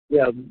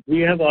 Yeah, we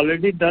have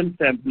already done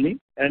sampling,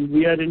 and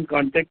we are in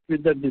contact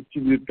with the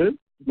distributors.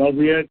 Now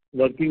we are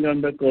working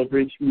on the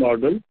cooperation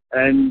model,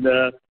 and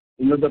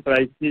the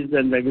prices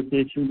and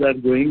negotiations are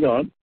going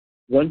on.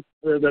 Once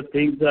the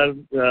things are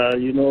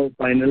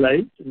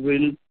finalized,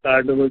 we'll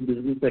start our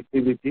business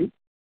activity.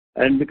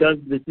 And because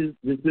this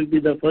will be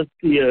the first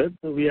year,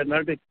 so we are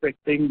not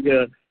expecting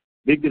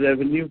big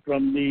revenue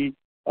from the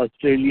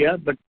Australia,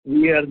 but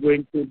we are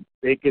going to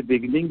take a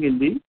beginning in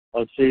the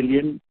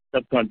Australian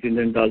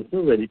subcontinent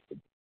also very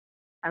soon.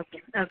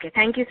 Okay.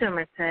 Thank you so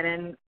much, sir,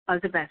 and all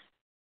the best.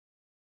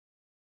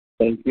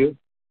 Thank you.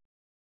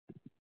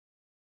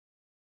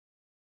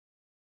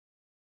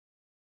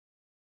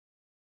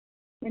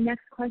 The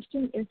next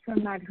question is from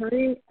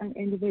Madhuri, an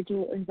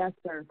individual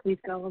investor. Please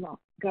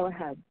go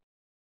ahead.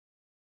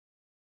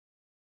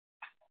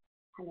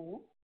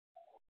 Hello.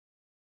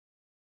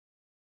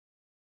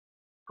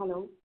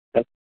 Hello.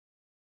 Yes.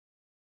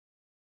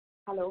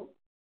 Hello.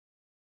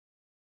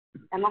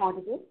 Am I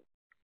audible?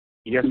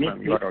 Yes,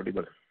 ma'am, you are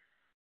audible.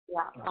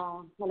 Yeah.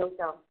 Hello,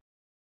 sir.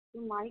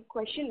 So my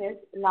question is,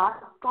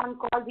 last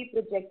Concall we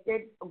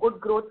projected good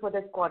growth for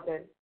this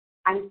quarter,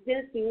 and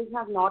still sales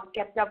have not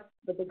kept up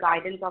with the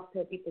guidance of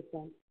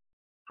 30%.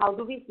 How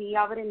do we see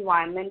our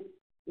environment?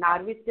 Now,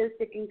 are we still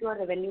sticking to our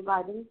revenue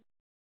guidance,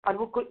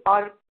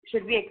 or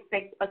should we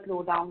expect a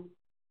slowdown?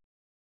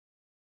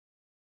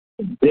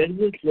 There is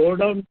a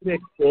slowdown in the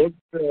export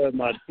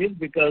market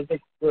because of,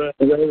 as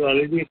I have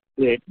already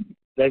explained,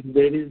 that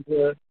there is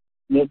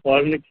no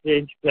foreign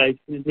exchange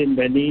crisis in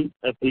many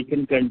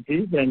African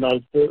countries and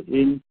also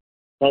in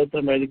South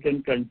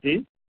American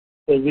countries.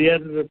 So we are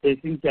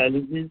facing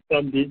challenges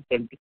from these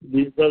countries.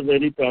 These are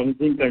very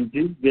promising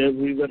countries where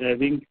we were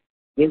having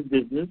good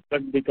business,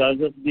 but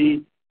because of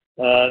the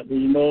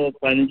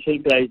financial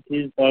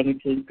crisis, foreign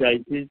exchange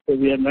crisis, so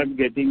we are not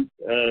getting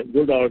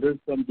good orders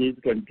from these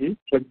countries.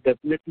 But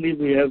definitely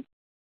we have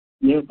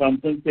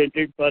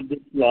compensated for this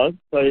loss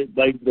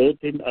by growth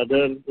in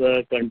other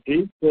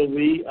countries. So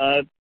we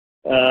are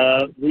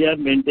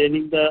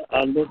maintaining the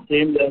almost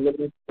same level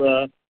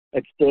of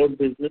export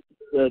business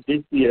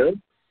this year.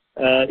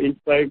 In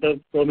spite of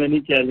so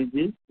many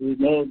challenges, we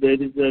know there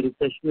is a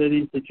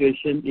recessionary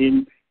situation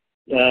in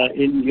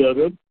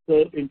Europe.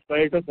 So in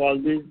spite of all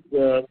these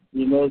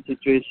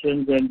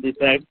situations and the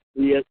fact,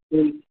 we are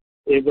still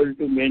able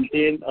to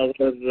maintain our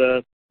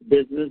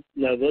business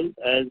level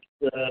as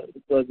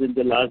it was in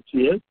the last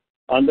year.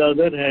 On the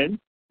other hand,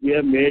 we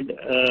have made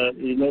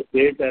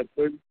great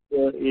efforts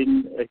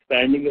in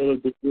expanding our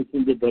business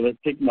in the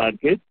domestic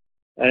market,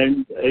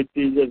 and it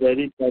is a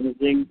very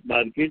promising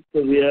market.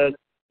 So we are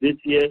this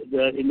year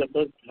in the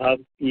first half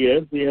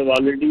year we have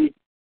already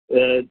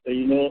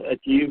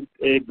achieved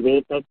a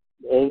growth of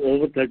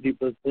over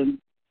 30%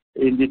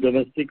 in the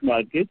domestic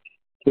market.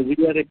 So we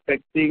are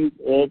expecting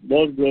more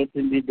growth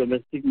in the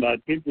domestic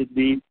market with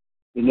the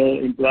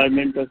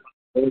employment of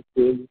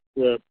sales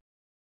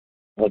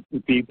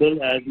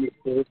people, as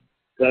Mr.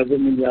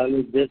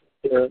 Rajan just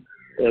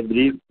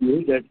briefed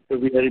you, that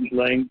we are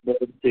employing more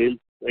sales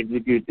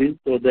executives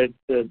so that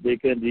they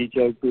can reach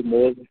out to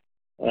more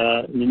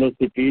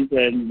cities,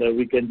 and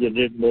we can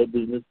generate more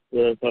business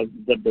from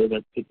the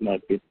domestic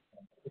market.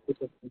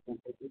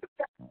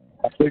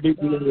 Already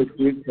we have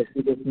achieved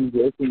 30%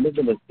 growth in the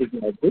domestic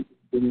market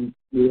in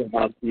the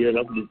half year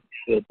of this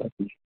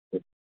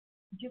Could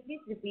you please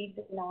repeat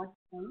the last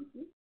one,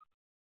 please?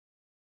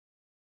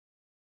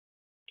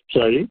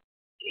 Sorry?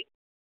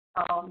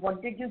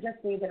 What did you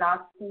just say? The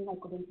last thing I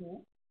couldn't hear.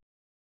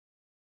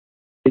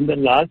 In the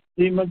last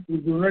 3 months, we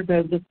do not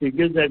have the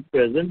figures at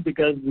present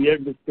because we are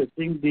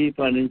discussing the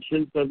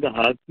financials for the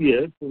half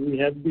year. So we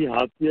have the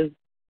half year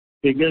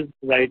figures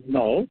right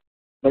now.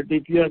 But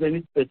if you have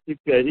any specific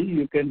query,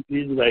 you can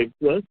please write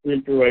to us.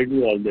 We'll provide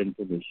you all the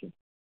information.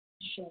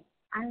 Sure.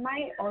 And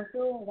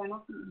one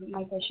of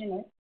my question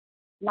is,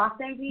 last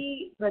time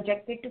we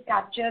projected to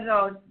capture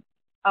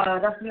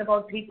roughly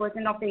about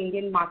 3% of the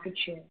Indian market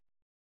share.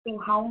 So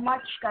how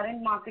much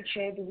current market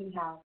share do we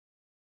have?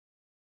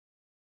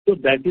 So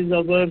that is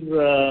our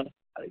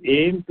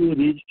aim to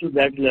reach to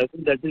that level.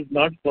 That is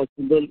not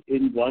possible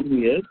in 1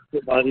 year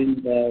or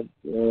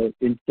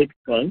in 6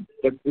 months,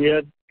 but we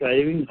are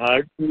striving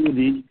hard to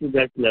reach to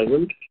that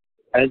level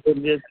as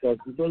early as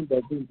possible.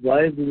 That is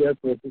why we are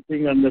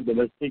focusing on the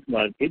domestic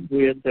market.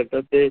 We have set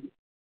up a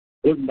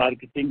good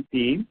marketing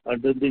team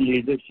under the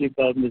leadership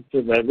of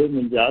Mr. Vaibhav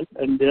Munjal,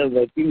 and they are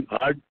working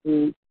hard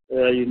to,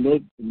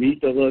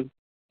 meet our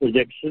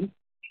projections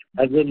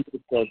as early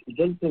as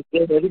possible. So we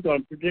are very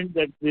confident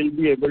that we'll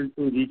be able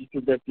to reach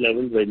to that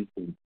level very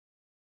soon.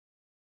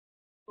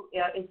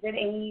 Is there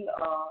any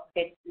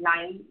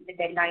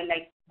deadline,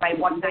 like by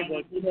what time? We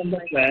are working on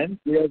the plan.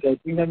 We are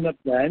working on the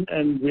plan,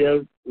 and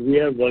we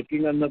are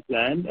working on the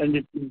plan, and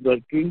it is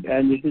working,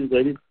 and it is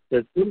very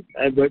successful.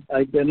 But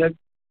I cannot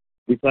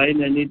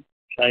define any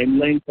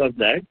timeline for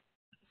that.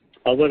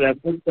 Our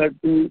efforts are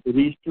to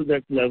reach to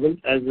that level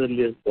as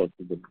early as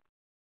possible.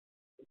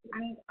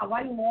 And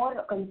one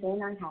more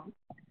concern I have,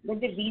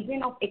 that the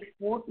reason of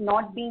export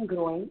not being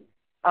growing,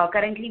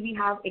 currently we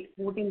have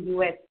export in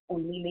US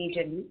only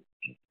majorly.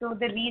 So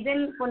the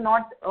reason for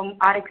not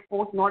our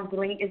export not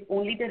growing is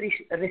only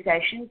the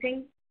recession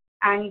thing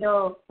and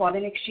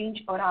foreign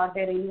exchange, or are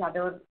there any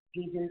other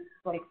reasons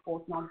for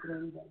export not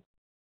growing well?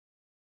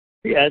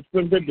 See, as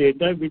per the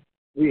data which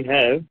we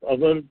have,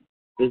 our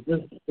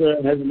business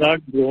has not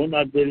grown,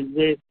 or there is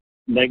a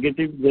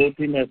negative growth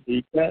in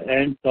Africa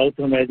and South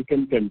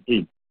American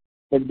countries.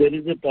 But there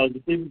is a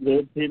positive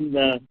growth in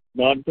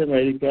North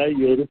America,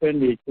 Europe,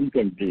 and Asian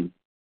countries.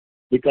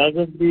 Because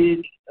of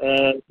the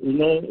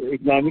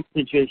economic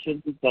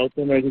situation in South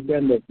America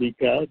and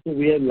Africa, so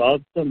we have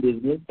lost some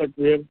business, but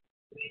we have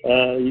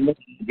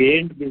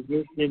gained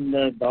business in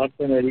North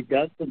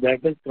America, so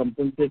that has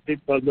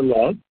compensated for the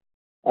loss,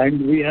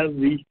 and we have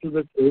reached to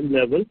the same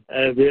level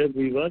where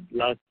we were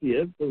last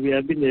year. So we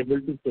have been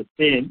able to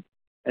sustain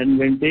and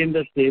maintain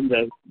the same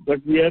level.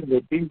 But we are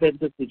hoping that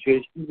the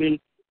situation will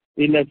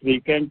in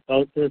Africa and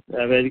South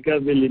America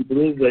will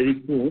improve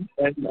very soon,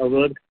 and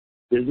our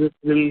business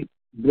will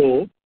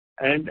grow.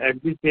 And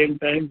at the same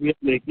time, we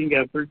are making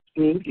efforts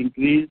to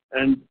increase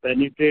and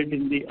penetrate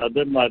in the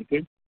other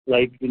markets,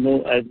 like,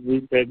 as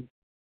we said,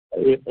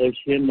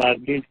 Asian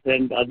markets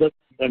and other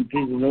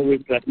countries. We're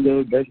trying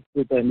our best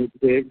to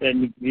penetrate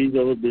and increase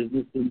our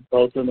business in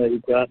South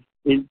America,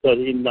 in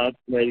North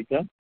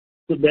America.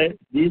 So that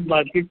these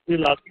markets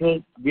will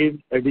also give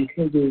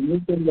additional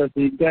business in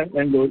Africa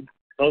and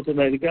South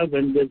America.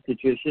 When the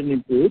situation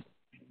improves,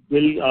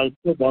 will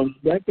also bounce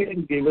back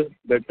and give us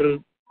better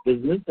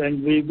business,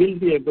 and we will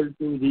be able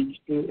to reach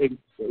to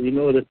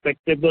a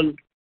respectable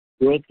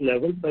growth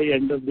level by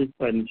end of this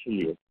financial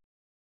year.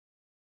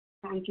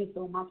 Thank you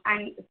so much.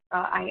 And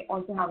I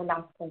also have a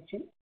last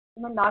question.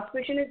 My last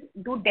question is,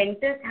 do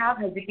dentists have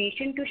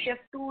hesitation to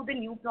shift to the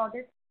new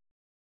products?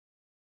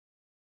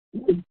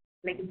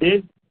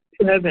 They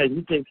have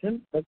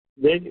hesitation, but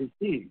in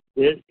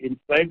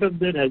spite of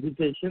their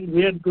hesitation,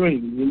 we are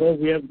growing.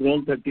 We have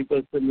grown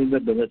 30% in the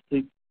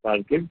domestic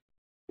market.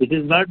 It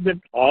is not that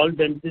all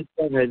dentists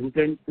are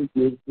hesitant to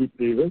use the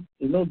Prevest.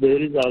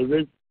 There is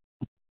always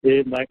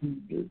a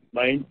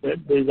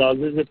mindset. There is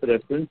always a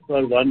preference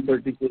for one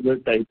particular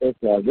type of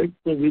product.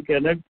 So we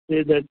cannot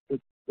say that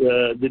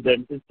the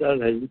dentists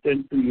are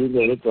hesitant to use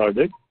our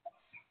product.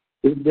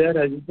 If they are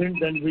hesitant,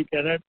 then we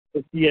cannot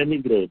see any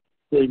growth.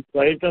 So in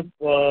spite of,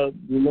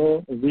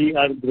 we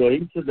are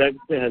growing, so that's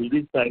a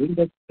healthy sign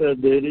that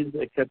there is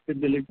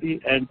acceptability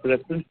and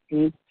preference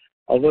to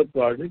our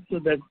product. So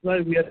that's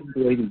why we are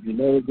growing.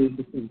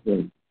 This is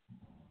growing.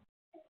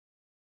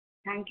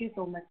 Thank you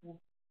so much, sir.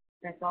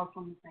 That's all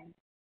from my side.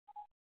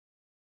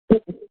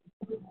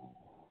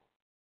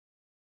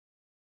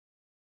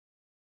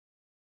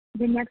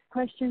 The next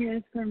question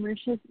is from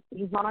Rishit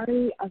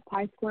Jhaveri of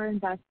Pi Square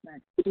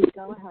Investment. Please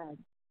go ahead.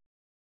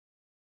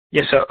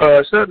 Yes, sir.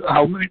 Sir,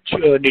 how much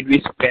did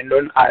we spend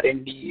on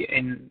R&D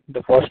in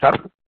the first half?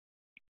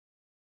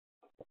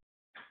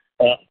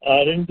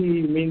 R&D,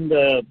 you mean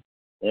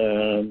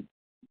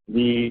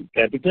the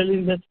capital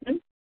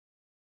investment?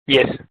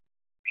 Yes.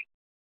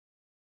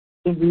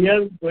 So we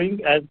are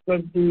going as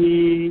per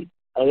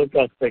our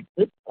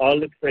prospectus.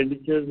 All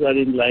expenditures are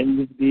in line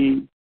with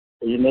the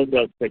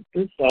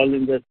prospectus. All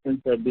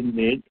investments have been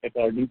made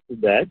according to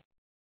that,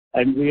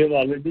 and we have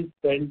already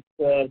spent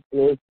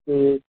close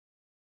to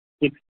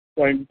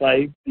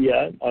 6.5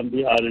 CR on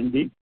the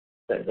R&D,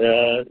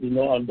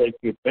 on the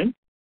equipment,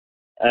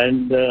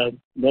 and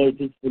now it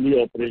is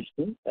fully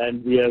operational,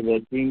 and we are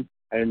working,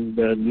 and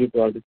new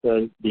products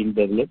are being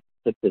developed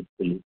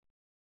successfully.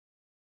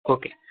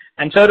 Okay.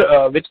 And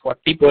sir, with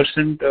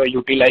 40%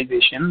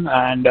 utilization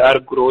and our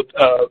growth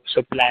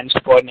plans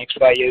for next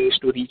 5 years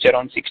to reach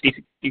around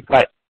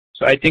 60-65.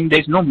 So I think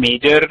there's no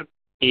major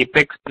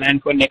apex plan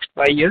for next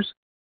 5 years.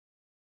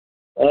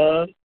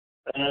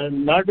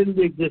 Not in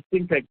the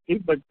existing factory,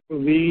 but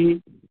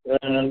we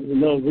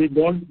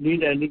don't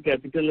need any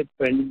capital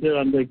expenditure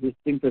on the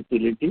existing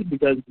facility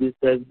because we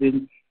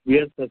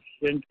have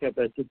sufficient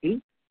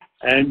capacity,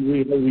 and we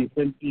have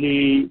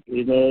recently,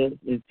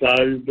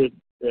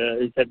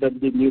 set up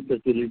the new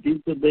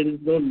facility. So there is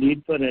no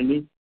need for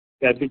any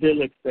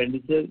capital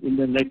expenditure in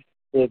the next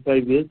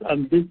 4-5 years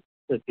on this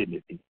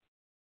facility.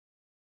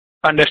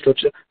 Understood,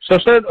 sir. So,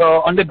 sir,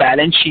 on the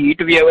balance sheet,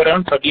 we have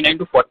around 39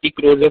 to 40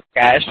 crores of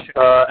cash,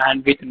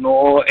 and with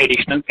no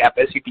additional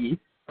capacity.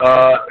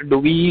 Do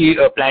we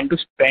plan to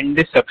spend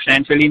this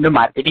substantially in the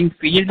marketing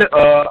field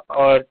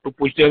or to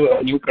push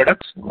the new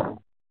products?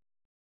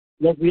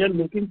 No, we are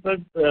looking for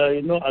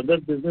other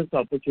business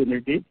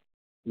opportunities.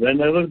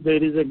 Whenever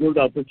there is a good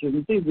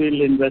opportunity,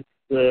 we'll invest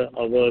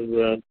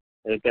our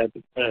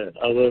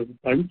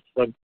funds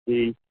for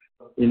the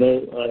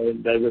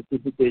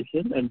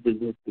diversification and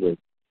business growth.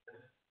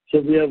 So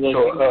we are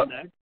working on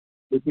that,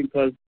 looking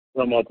for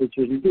some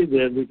opportunity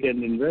where we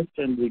can invest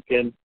and we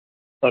can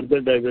further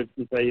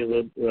diversify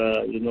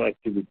our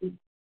activities.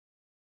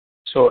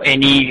 So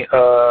any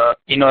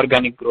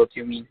inorganic growth,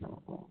 you mean?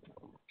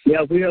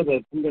 Yeah, we are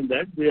working on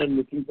that. We are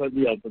looking for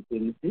the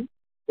opportunity.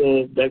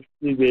 So that's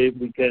the way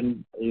we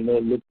can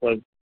look for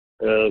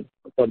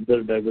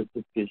further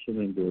diversification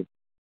and growth.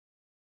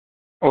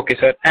 Okay,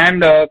 sir.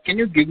 And can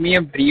you give me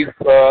a brief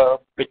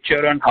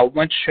picture on how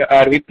much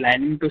are we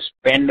planning to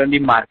spend on the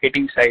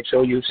marketing side?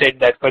 So you said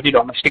that for the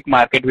domestic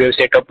market, we have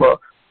set up a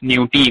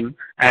new team,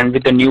 and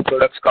with the new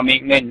products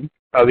coming in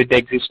with the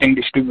existing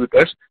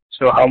distributors.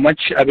 So how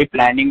much are we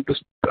planning to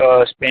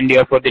spend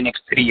here for the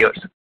next 3 years?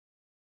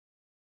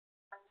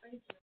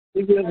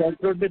 We have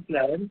worked out the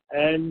plan,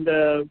 and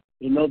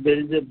there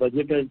is a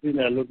budget has been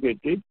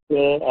allocated.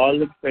 So all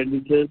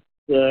expenditures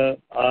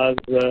are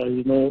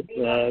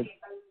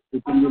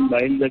keeping in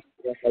mind that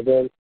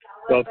our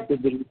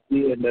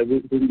profitability and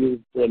everything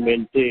is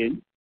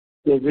maintained.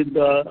 So with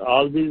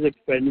all these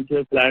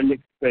planned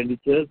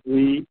expenditures,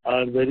 we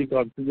are very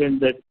confident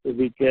that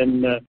we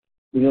can,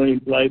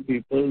 employ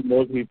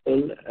more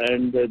people,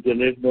 and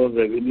generate more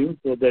revenue,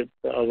 so that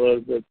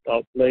our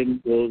top line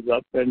goes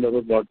up and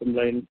our bottom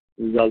line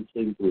is also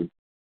improved,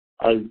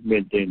 as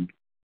maintained.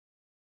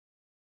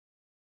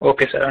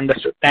 Okay, sir.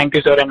 Understood. Thank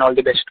you, sir, and all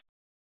the best.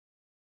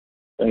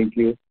 Thank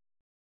you.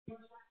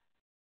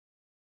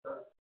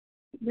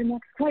 The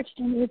next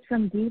question is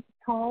from Deep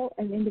Paul,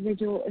 an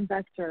individual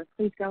investor.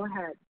 Please go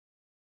ahead.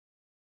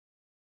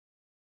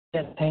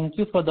 Yeah, thank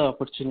you for the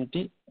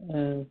opportunity.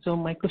 So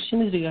my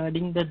question is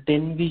regarding the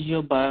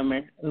Denvisio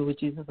Biomed,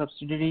 which is a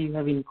subsidiary you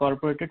have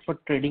incorporated for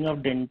trading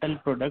of dental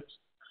products.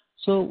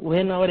 So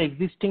when our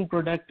existing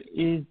product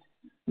is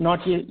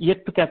not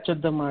yet to capture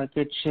the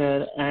market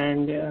share,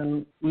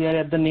 and we are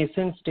at the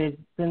nascent stage,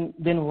 then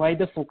why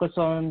the focus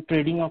on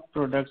trading of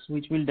products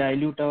which will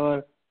dilute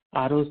our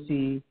ROC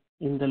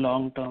in the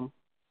long term?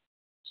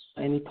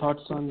 Any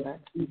thoughts on that?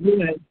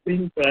 It has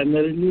been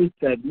primarily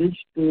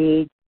established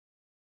to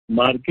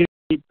market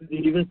the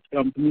Prevest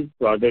company's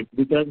product,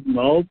 because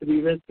now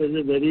Prevest has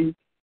a very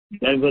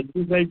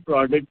diversified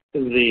product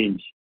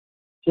range.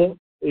 So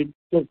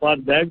for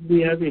that, we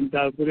have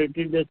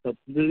incorporated a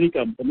subsidiary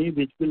company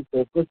which will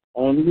focus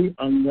only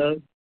on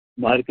the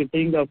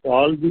marketing of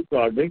all the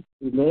products,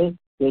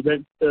 so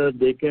that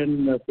they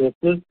can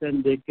focus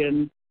and they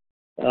can,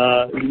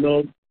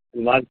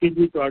 market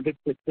the product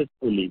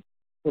successfully.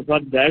 So for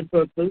that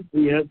purpose,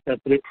 we have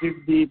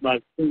separated the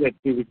marketing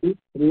activity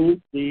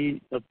through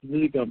the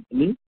subsidiary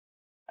company,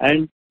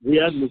 and we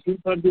are looking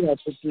for the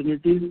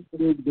opportunities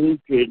to do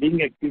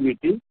trading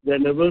activities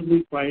whenever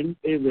we find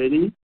a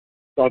very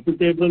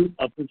profitable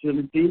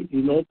opportunity,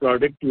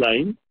 product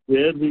line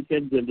where we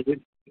can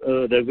generate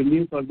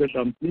revenue for the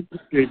company through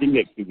trading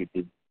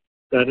activities.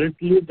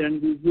 Currently,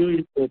 Denvisio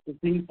is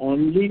focusing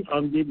only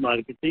on the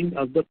marketing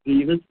of the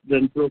previous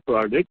Denpro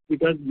product,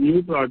 because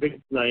new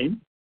product line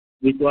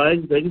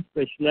requires very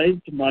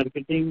specialized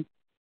marketing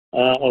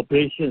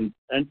operations,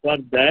 and for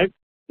that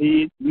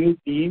the new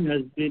team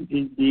is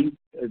being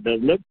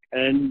developed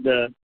and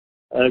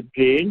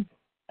trained,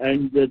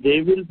 and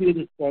they will be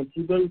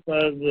responsible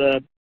for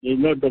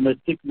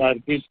domestic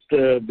market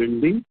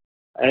building,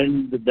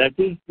 and that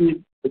is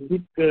the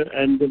basic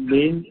and the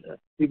main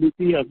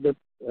activity of the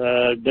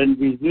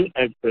Denvisio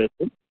at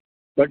present.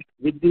 But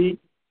with the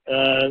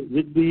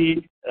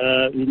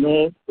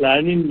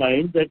plan in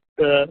mind that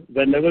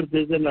whenever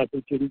there is an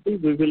opportunity,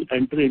 we will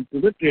enter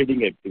into the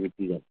trading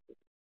activities also.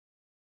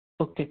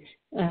 Okay,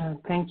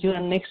 thank you.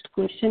 And next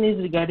question is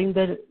regarding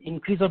the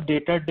increase of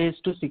data days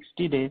to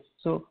 60 days.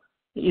 So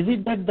is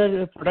it that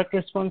the product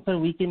response are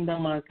weak in the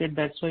market,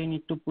 that's why you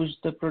need to push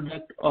the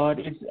product, or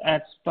it's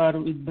at par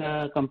with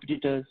the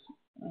competitors?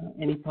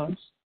 Any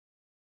thoughts?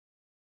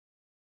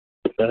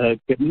 Can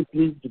you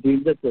please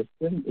repeat the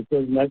question? It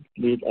was not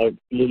clearly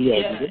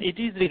audible. It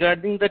is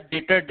regarding the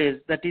data days.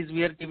 That is,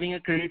 we are giving a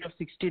credit of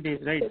 60 days,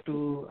 right,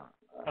 to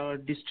our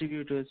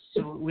distributors.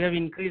 So we have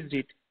increased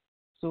it.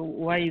 So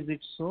why is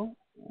it so?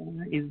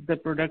 Is the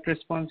product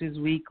response is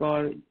weak,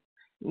 or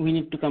we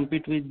need to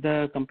compete with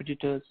the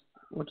competitors?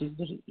 What is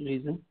the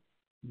reason?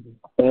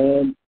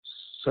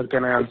 Sir,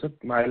 can I answer?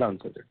 I'll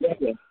answer it.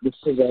 Yeah.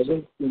 Mr.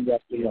 Gavin, please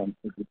answer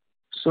it.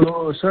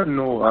 So, sir,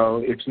 no,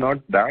 it's not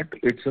that.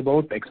 It's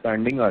about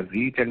expanding our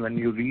reach, and when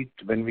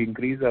we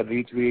increase our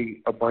reach,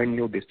 we appoint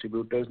new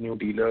distributors, new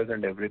dealers,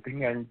 and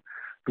everything. And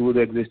to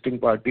the existing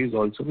parties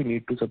also, we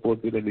need to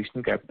support with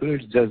additional capital.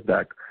 It's just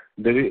that.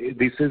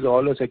 This is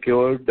all a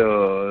secured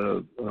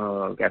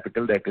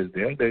capital that is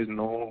there. There is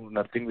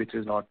nothing which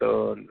is not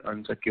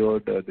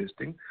unsecured this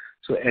thing.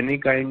 So any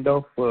kind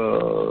of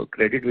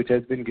credit which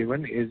has been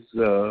given is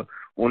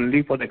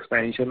only for the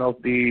expansion of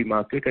the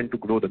market and to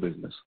grow the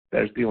business.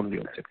 That's the only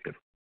objective.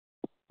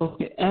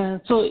 Okay.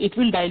 So it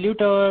will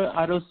dilute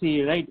our ROC,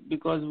 right?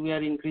 Because we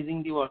are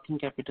increasing the working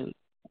capital.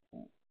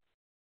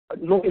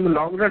 No, in the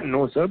long run,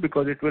 no, sir,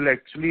 because it will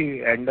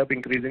actually end up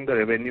increasing the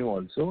revenue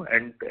also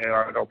and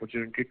our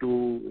opportunity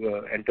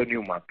to enter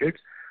new markets.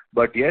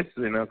 But yes,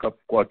 in a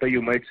quarter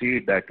you might see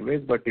it that way.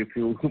 But if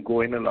you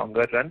go in a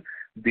longer run,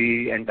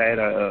 the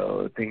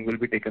entire thing will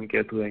be taken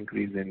care through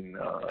increase in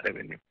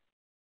revenue.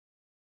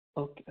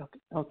 Okay.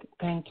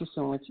 Thank you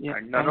so much. Yeah.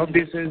 And none of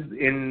this is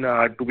in,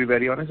 to be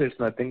very honest, it's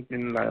nothing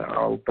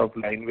out of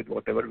line with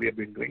whatever we have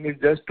been doing.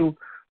 It's just to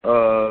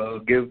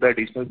give the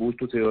additional boost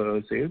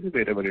to sales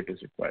wherever it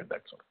is required.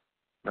 That's all.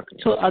 Nothing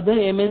So else. other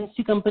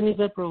MNC companies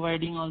are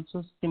providing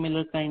also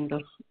similar kind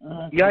of.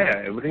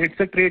 It's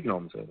a trade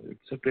norm, sir.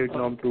 It's a trade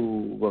norm to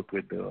work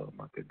with the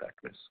market that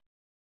way.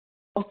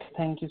 Okay.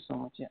 Thank you so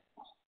much. Yeah.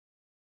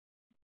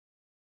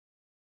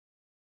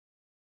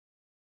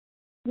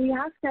 We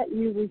ask that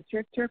you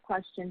restrict your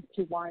questions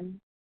to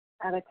one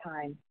at a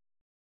time.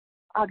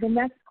 The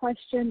next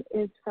question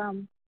is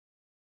from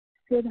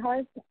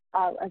Siddharth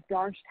of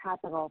Darsh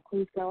Capital.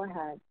 Please go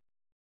ahead.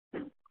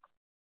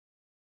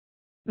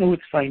 No,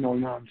 it's fine. All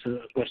my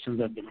questions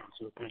have been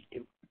answered. Thank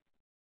you.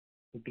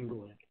 You can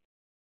go ahead.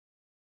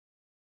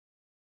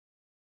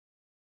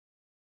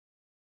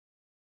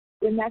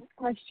 The next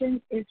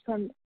question is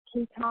from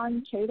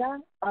Ketan Cheda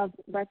of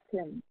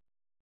Redfin.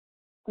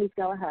 Please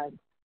go ahead.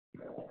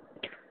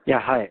 Yeah,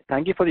 hi.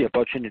 Thank you for the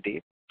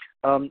opportunity.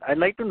 I'd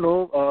like to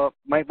know,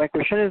 my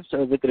question is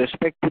with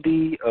respect to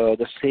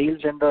the sales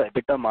and the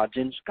EBITDA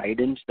margins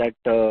guidance that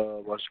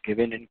was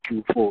given in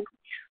Q4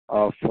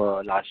 of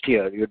last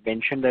year. You had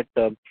mentioned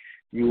that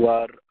you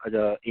are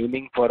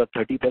aiming for a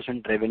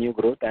 30% revenue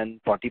growth and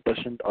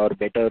 40% or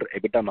better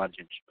EBITDA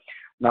margins.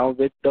 Now,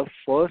 with the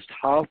first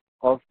half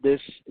of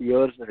this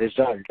year's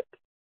result,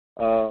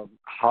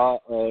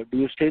 do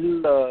you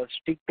still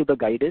stick to the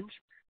guidance?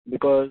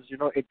 Because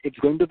it's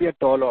going to be a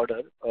tall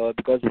order.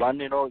 Because one,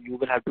 you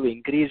will have to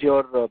increase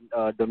your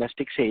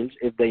domestic sales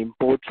if the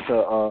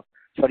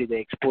the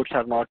exports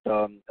are not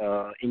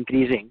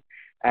increasing.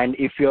 And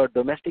if your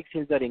domestic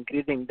sales are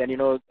increasing, then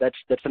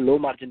that's a low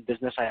margin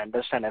business, I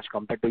understand, as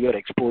compared to your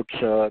exports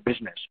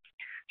business.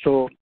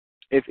 So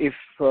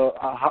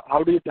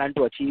how do you plan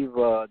to achieve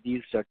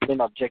these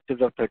twin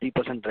objectives of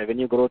 30%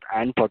 revenue growth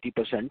and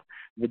 40%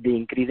 with the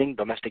increasing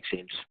domestic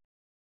sales?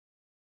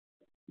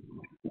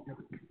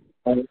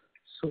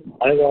 So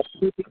I was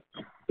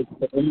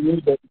telling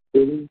you that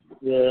there is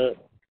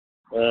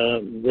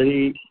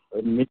very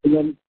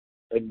minimum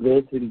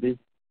growth in this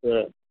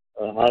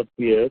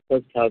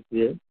first half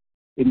year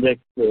in the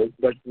export,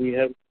 but we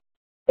have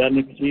done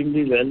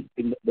extremely well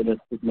in the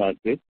domestic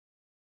market.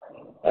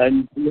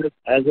 And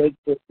as I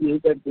told you,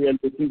 that we are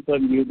looking for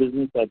new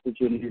business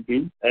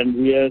opportunities, and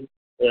we are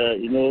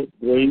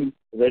growing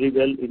very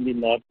well in the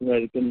North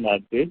American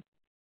market,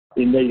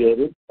 in the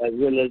Europe as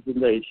well as in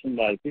the Asian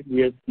market.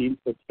 We have seen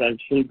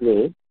substantial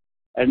growth,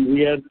 and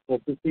we are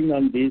focusing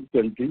on these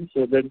countries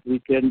so that we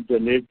can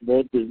generate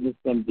more business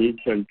from these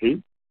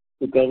countries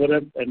to cover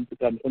up and to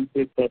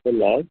compensate for the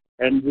loss.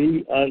 And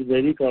we are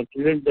very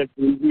confident that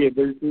we'll be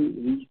able to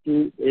reach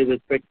to a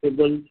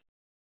respectable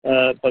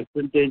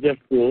percentage of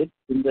growth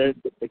in the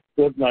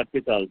export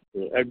market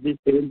also. At the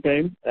same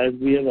time, as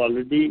we have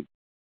already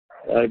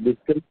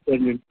discussed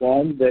and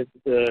informed that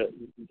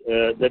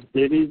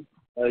there is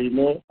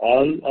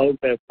all out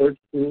efforts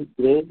to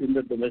grow in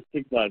the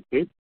domestic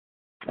market.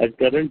 At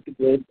current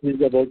growth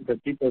is about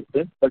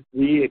 30%, but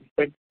we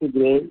expect to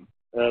grow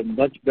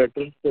much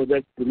better so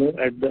that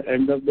at the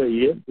end of the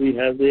year we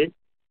have a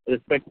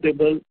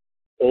respectable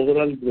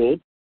overall growth,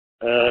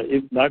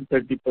 if not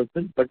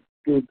 30%, but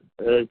to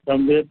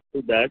somewhere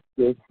to that,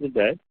 close to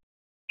that.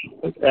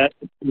 But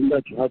in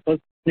the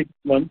first 6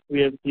 months,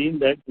 we have seen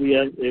that we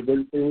are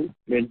able to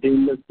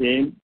maintain the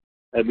same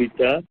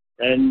EBITDA,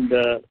 and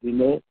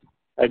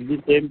at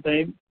the same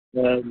time,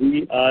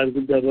 we are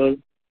with our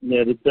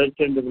research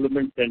and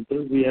development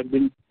center. We have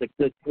been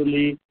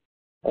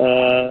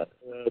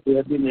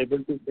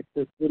able to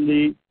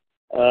successfully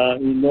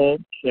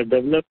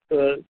develop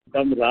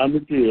some raw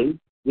materials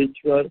which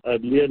were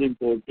earlier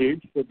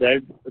imported. So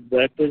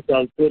that is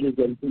also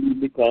resulting in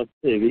the cost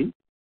saving.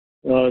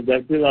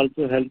 That will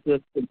also help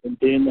us to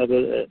maintain our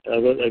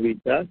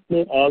EBITDA.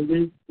 So all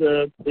these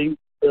things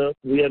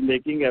we are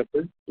making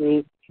efforts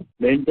to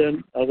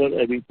maintain our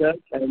EBITDA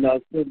and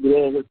also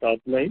grow our top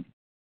line.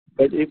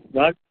 But if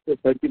not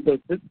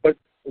 30%, but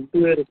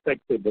to a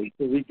respectable.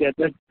 So we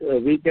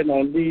can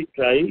only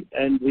try,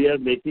 and we are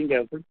making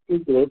efforts to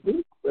grow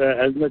to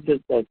as much as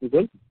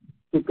possible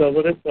to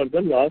cover up for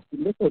the loss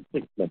in the first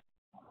 6 months.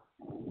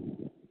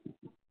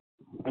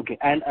 Okay,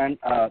 and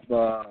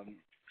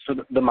so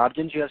So the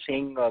margins you are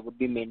saying would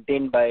be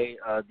maintained by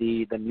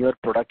the newer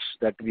products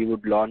that we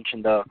would launch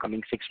in the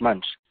coming 6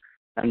 months,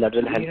 and that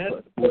will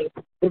help. We have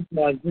good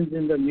margins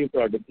in the new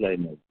product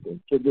line also.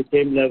 So the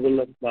same level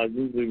of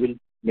margins we will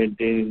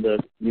maintain in the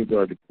new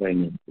product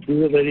line. This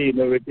is a very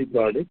innovative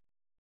product.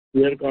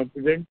 We are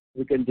confident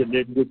we can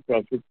generate good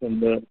profits from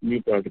the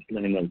new product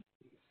line also.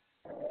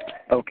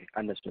 Okay,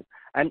 understood.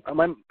 And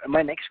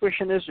my next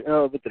question is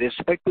with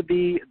respect to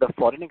the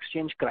foreign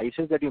exchange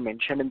crisis that you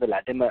mentioned in the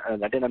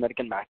Latin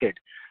American market.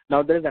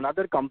 Now there is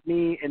another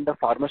company in the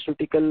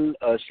pharmaceutical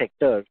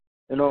sector.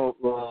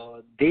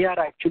 They are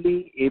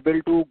actually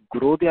able to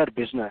grow their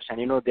business, and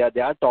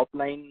their top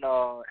line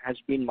has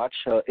been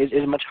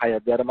is much higher.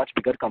 They are a much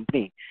bigger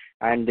company,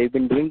 and they've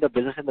been doing the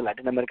business in the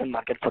Latin American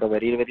market for a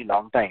very, very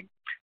long time.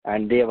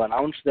 And they have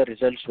announced the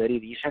results very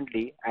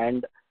recently,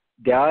 and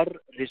their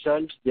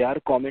results, their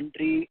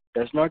commentary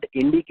does not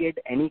indicate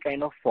any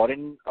kind of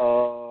foreign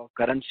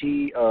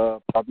currency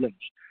problems.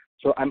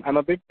 So I'm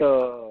a bit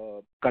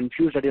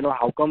confused that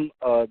how come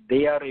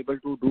they are able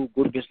to do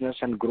good business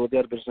and grow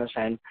their business,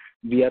 and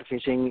we are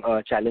facing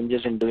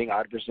challenges in doing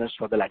our business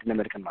for the Latin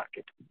American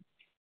market.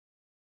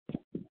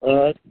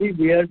 See,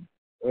 we are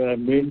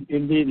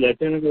in the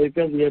Latin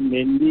America. We are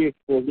mainly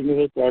exporting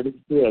our products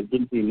to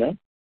Argentina,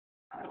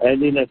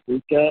 and in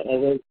Africa,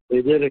 our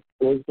major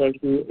exports are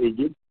to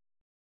Egypt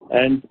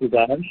and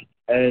Sudan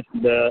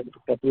and a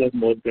couple of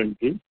more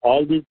countries.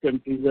 All these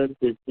countries are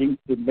facing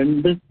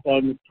tremendous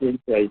foreign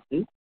exchange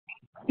crisis,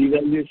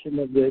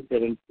 devaluation of their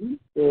currency.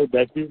 So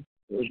that is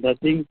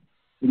nothing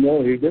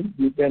hidden.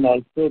 You can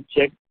also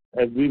check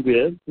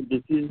everywhere. So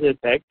this is a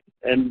fact,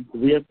 and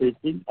we are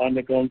facing on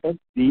account of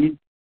these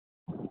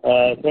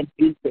from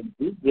these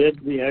countries where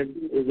we had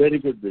a very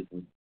good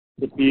business.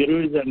 So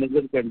Peru is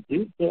another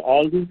country. So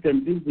all these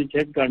countries which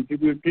had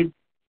contributed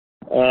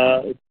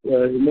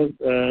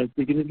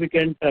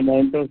significant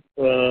amount of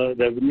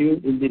revenue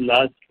in the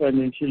last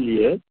financial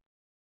year.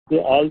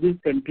 So all these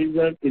countries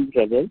are in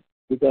trouble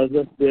because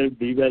of their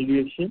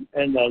devaluation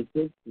and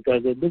also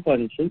because of the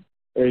foreign exchange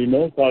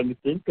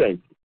crisis.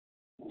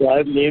 So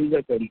I've named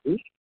the countries.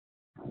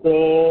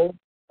 So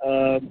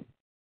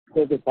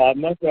the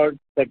pharma product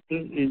sector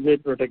is a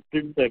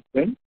protected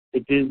segment.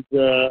 It is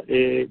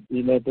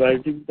a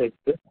priority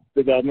sector.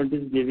 The government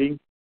is giving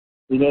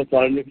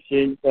foreign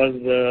exchange for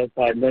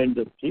pharma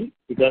industry,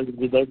 because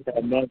without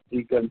pharma,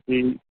 the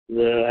country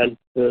health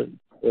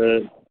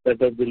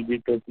setup will be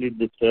totally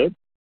disturbed.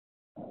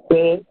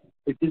 So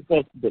it is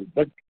possible,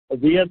 but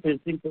we are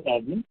facing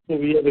problems. So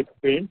we have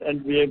explained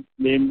and we have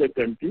named the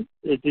country.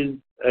 It is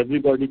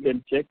everybody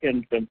can check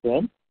and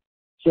confirm.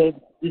 So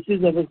this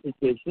is our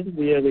situation.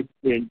 We have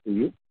explained to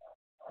you.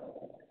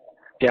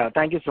 Yeah,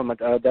 thank you so much.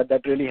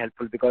 That really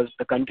helpful, because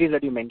the countries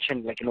that you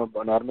mentioned,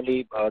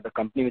 normally the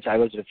company which I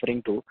was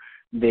referring to,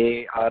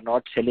 they are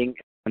not selling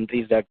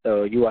countries that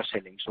you are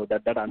selling. So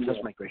that answers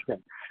my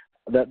question.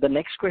 The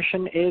next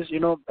question is,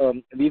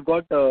 we've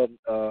got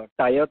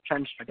tie-ups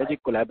and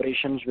strategic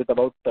collaborations with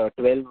about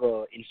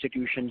 12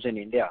 institutions in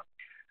India.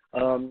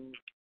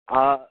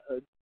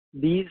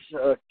 These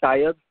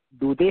tie-ups,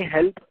 do they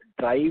help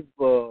drive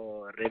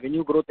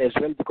revenue growth as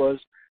well? Because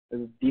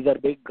these are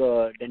big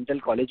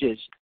dental colleges,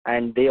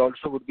 and they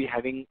also would be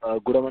having a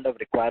good amount of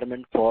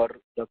requirement for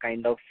the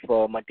kind of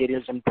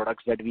materials and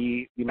products that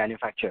we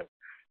manufacture.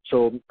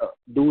 So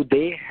do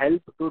they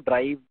help to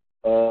drive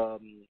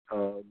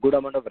good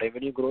amount of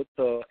revenue growth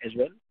as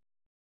well?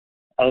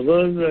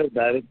 Our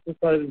Director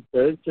for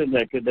Research and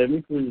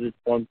Academics is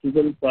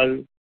responsible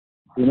for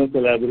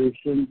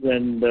collaborations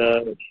and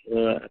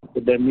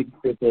academic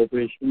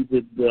cooperations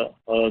with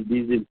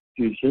these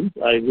institutions.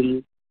 I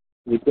will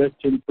request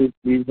him to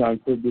please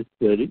answer this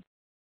query.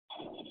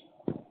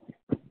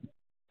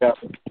 Yeah.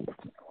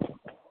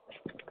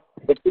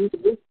 The thing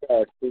is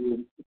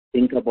to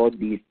think about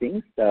these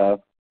things.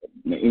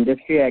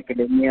 Industry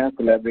academia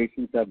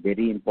collaborations are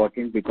very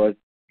important, because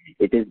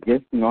it is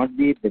just not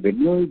the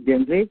revenue it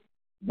generates,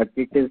 but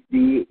it is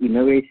the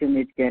innovation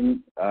it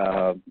can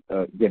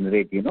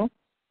generate,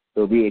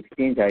 So we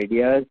exchange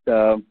ideas,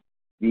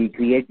 we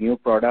create new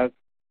products,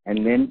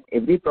 and then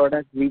every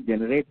product we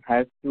generate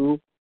has to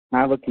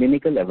have a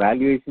clinical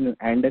evaluation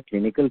and a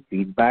clinical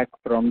feedback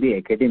from the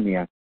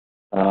academia.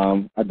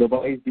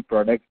 Otherwise, the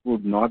products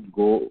would not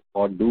go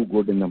or do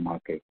good in the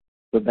market.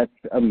 So that's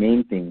a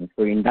main thing.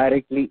 So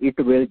indirectly,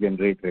 it will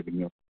generate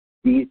revenue.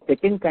 The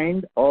second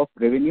kind of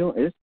revenue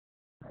is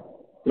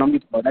from the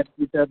products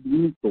which are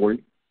being sold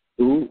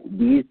to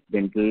these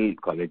dental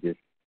colleges.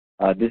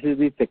 This is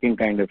the second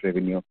kind of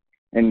revenue.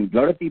 And a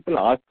lot of people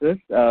ask us,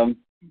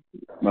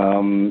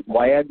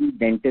 why are the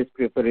dentists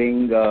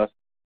preferring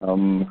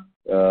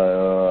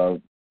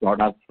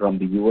products from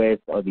the US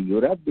or the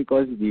Europe?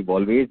 Because we've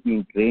always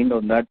been trained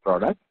on that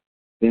product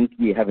since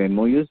we have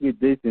MOUs with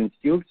these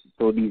institutes.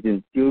 So these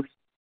institutes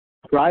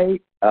try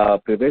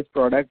Prevest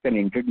products and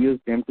introduce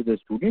them to the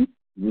students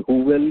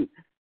who will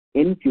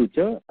in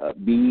future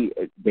be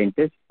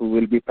dentists who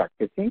will be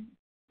practicing.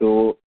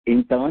 So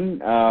in turn,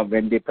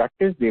 when they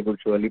practice, they will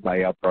surely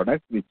buy our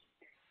products, which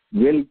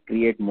will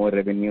create more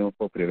revenue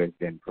for Prevest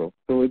Denpro.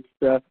 So it's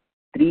a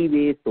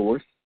three-way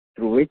source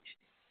through which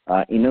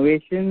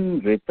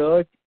innovation,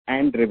 research,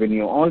 and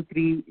revenue, all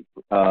three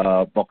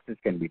boxes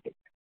can be ticked.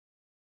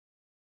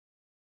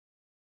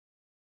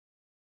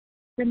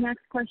 The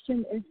next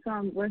question is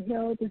from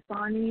Rahil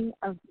Dasani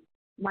of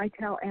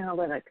Mitel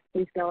Analytics.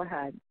 Please go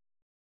ahead.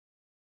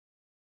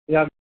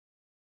 Yeah.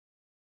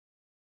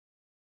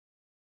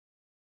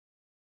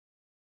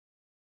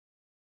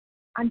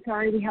 I'm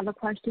sorry, we have a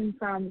question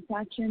from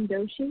Sachin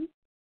Doshi.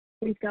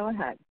 Please go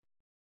ahead.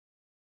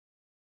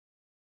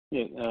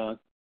 Yeah,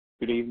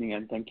 good evening,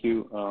 and thank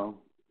you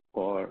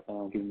for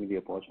giving me the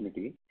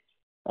opportunity.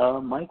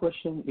 My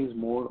question is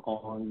more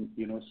on,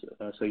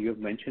 so you've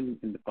mentioned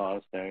in the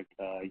past that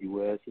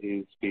US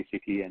is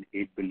basically an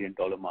 $8 billion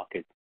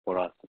market for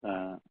us,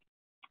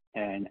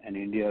 and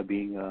India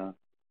being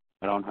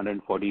around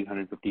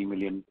 150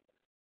 million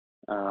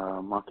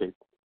market.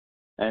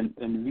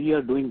 And we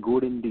are doing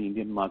good in the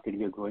Indian market.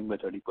 We are growing by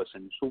 30%.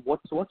 So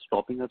what's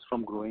stopping us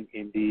from growing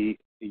in the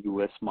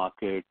US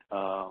market?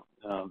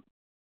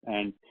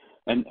 And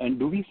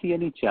do we see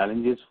any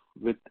challenges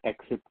with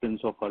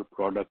acceptance of our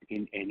product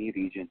in any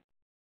region?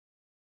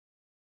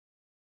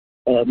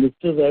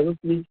 Mr. Vaibhav,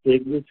 please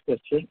take this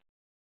question.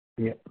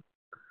 Yeah.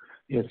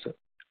 Yes, sir.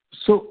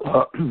 So,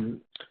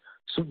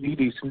 so we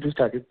recently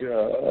started.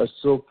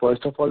 So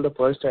first of all, the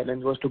first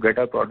challenge was to get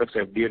our products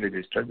FDA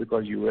registered,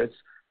 because US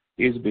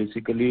is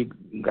basically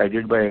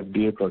guided by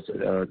FDA process,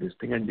 this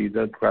thing, and these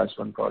are class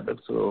 1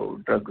 products,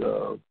 so drug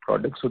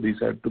products, so these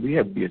have to be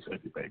FDA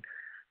certified.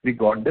 We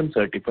got them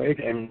certified,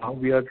 and now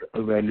we are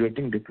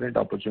evaluating different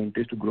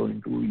opportunities to grow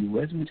into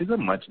US, which is a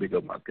much bigger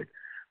market.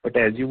 But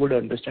as you would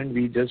understand,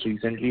 we just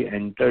recently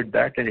entered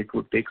that, and it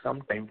would take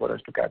some time for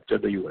us to capture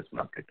the US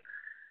market.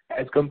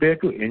 As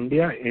compared to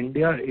India,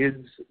 India is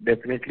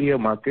definitely a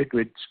market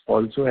which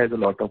also has a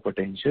lot of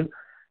potential.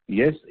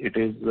 Yes, it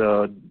is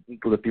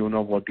to the tune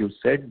of what you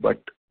said,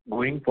 but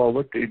going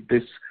forward,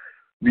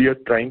 we are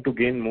trying to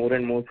gain more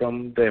and more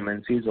from the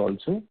MNCs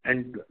also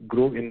and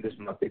grow in this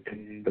market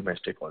in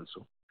domestic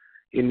also.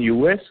 In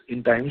US,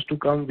 in times to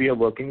come, we are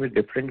working with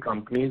different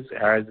companies.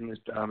 As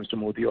Mr.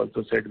 Modi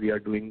also said, we are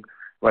doing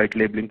white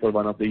labeling for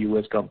one of the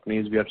US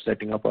companies. We are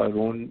setting up our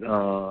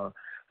own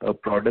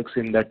products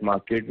in that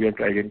market. We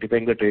are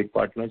identifying the trade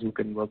partners who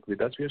can work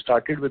with us. We have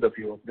started with a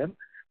few of them,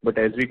 but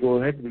as we go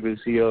ahead, we will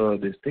see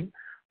this thing.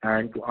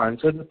 And to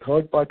answer the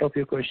third part of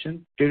your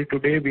question, till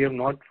today, we have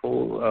not,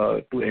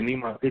 to any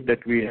market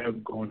that we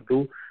have gone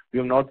to, we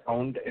have not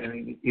found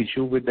an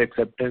issue with the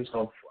acceptance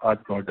of our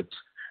products,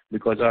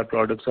 because our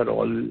products are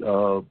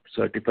all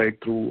certified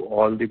through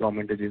all the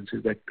government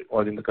agencies that,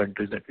 or in the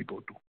countries that we go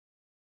to.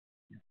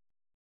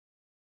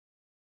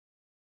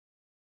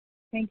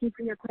 Thank you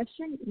for your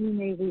question. You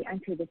may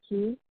re-enter the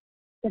queue.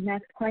 The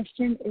next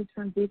question is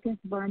from Vikas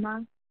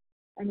Verma,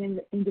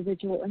 an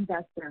individual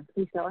investor.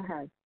 Please go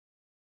ahead.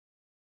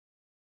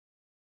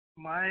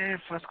 My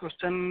first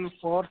question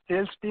for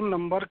sales team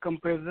number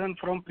comparison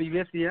from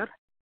previous year,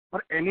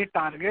 or any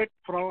target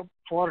for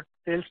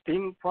sales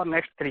team for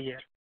next 3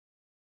 years.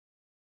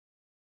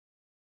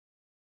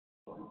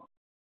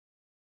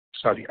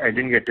 Sorry, I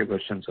didn't get your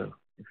question, sir.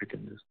 If you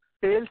can just.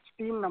 Sales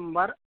team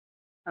number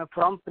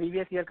from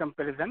previous year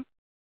comparison,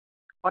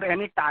 or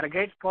any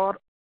target for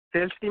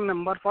sales team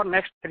number for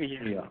next 3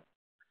 years. Yeah.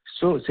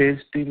 So sales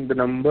team, the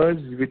numbers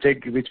which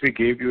we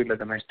gave you in the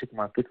domestic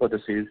market for the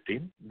sales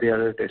team, they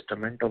are a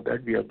testament of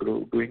that. We are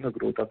doing a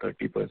growth of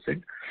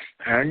 30%.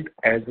 And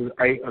as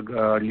I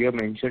earlier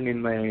mentioned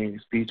in my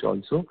speech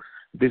also,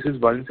 this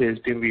is one sales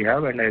team we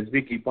have, and as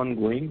we keep on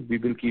going, we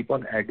will keep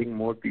on adding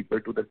more people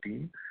to the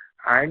team,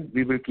 and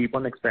we will keep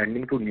on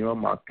expanding to newer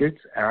markets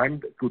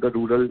and to the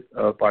rural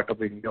part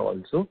of India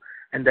also.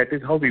 And that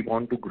is how we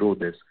want to grow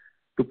this.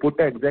 To put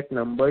the exact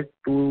number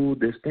to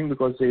this thing,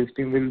 because sales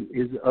team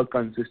is a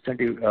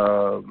consistent,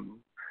 will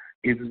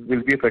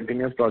be a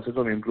continuous process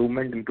of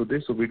improvement into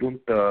this. So we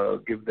don't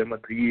give them a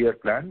 3-year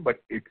plan,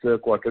 but it's a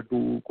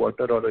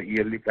quarter-to-quarter or a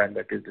yearly plan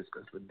that is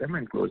discussed with them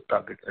and close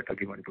targets that are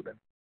given to them.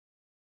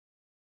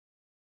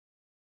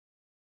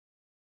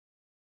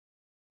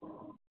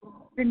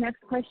 The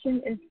next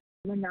question is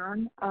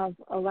Manan of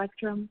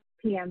Electrum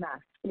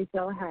PMS. Please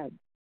go ahead.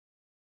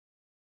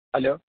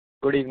 Hello.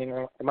 Good evening.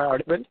 Am I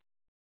audible?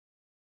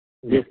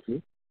 Yes,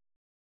 please.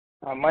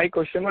 My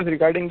question was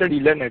regarding the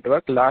dealer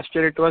network. Last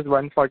year it was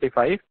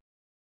 145.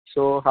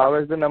 So how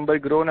has the number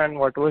grown, and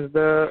what was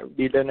the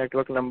dealer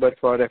network number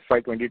for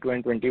FY22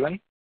 and 21?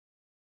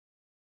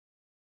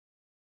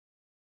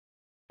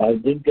 I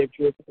didn't get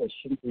your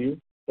question, please.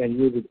 Can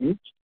you repeat?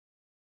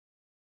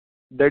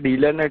 The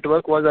dealer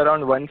network was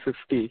around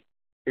 150.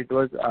 It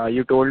was,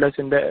 you told us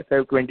in the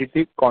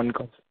FY23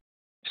 Concall.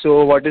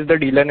 So what is the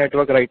dealer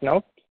network right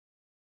now?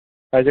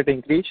 Has it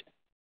increased?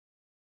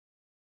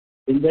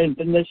 In the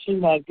international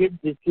market,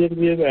 this year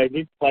we have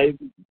added 5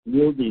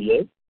 new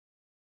dealers.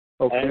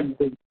 Okay. And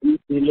these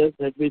dealers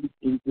have been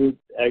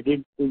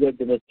added to the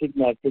domestic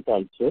market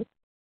also.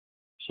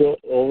 So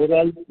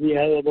overall, we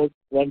have about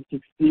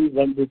 160,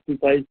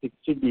 155,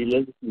 60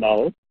 dealers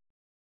now.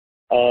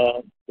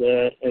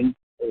 in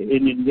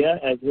India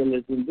as well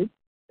as in the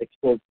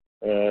export,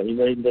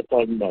 in the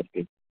foreign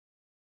market.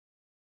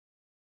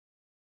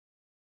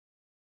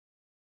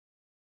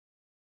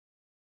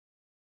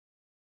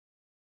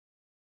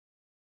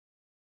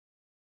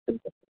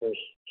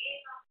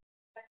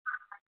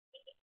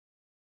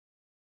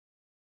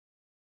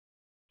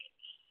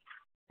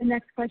 The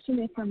next question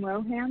is from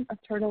Rohan of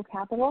Turtle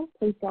Capital.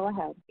 Please go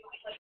ahead.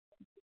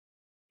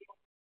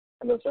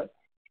 Hello, sir.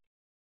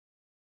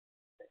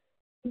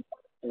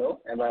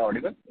 Hello, am I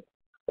audible?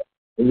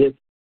 Yes.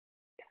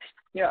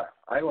 Yeah,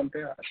 I want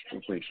to ask you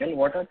a question.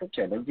 What are the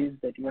challenges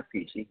that you are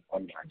facing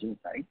on margin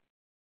side,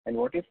 and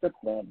what is the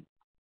plan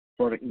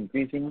for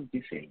increasing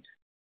the sales?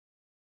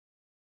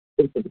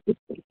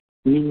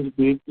 Please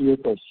repeat your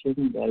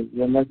question.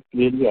 You are not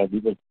clearly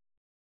audible.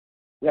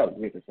 Yeah,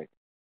 wait a second.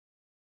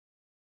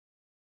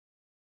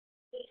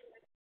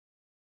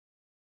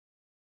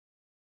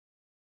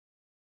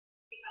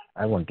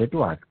 I wanted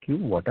to ask you,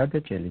 what are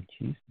the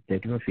challenges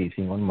that you are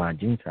facing on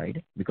margin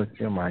side, because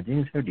your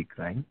margins have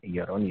declined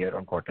year on year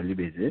on quarterly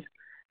basis,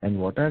 and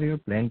what are your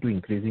plan to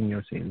increasing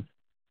your sales,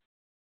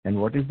 and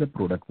what is the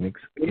product mix,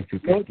 if you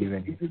can give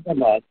any? This is the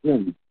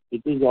margin.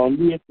 It is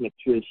only a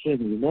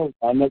fluctuation, 1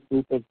 or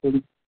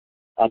 2%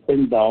 up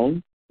and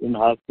down in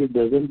half year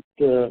doesn't,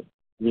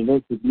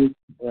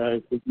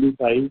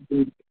 signify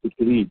to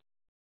decrease.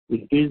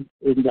 It is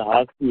in the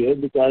half year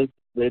because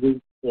there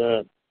is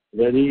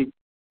very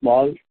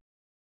small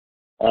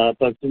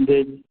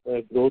percentage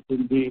growth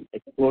in the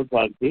export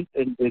market,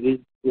 and there is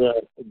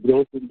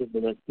growth in the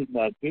domestic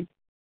market.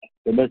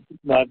 Domestic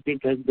market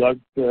has got,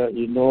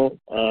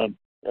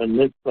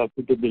 less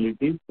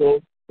profitability,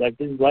 so that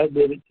is why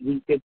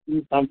we can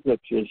see some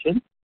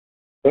fluctuation.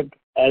 But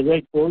as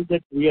I told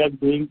that we are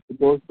doing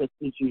support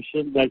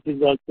substitution, that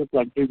is also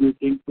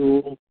contributing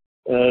to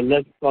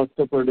less cost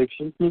of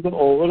production. So the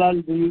overall,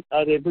 we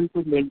are able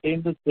to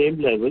maintain the same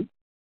level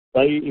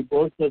by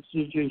import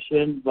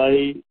substitution,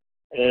 by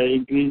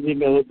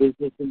increasing our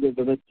business in the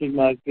domestic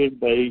market,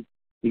 by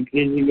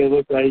increasing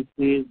our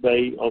prices,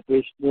 by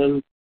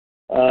operational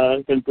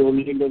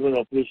controlling our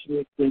operational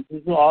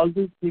expenses. So all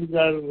these things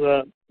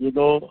are, we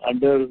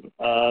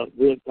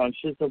are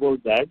conscious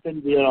about that,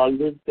 and we are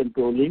always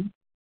controlling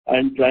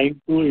and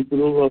trying to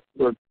improve our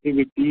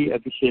productivity,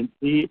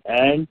 efficiency,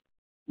 and,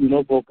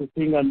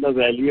 focusing on the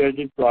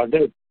value-added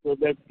products so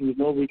that,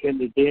 we can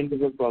retain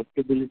the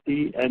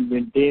profitability and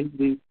maintain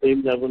the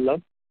same level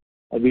of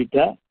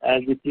EBITDA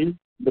as it is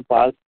the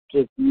past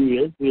few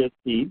years we have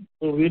seen.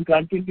 So we'll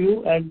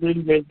continue and we'll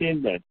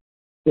maintain that.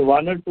 So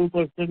 1 or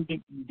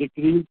 2%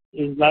 decrease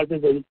is not a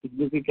very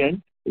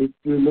significant if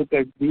you look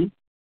at the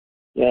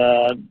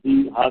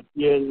half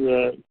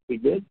year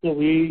figure. So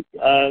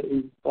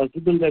it's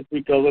possible that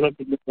we cover up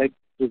in the next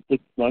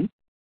 6 months.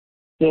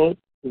 So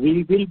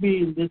we will be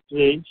in this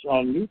range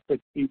only,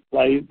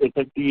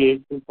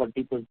 38 to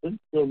 40%.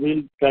 So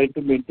we'll try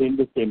to maintain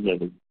the same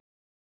level.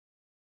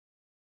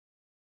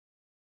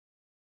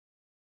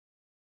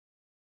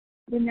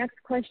 The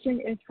next question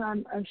is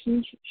from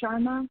Ashish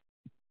Sharma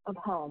of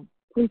Home.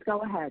 Please go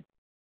ahead.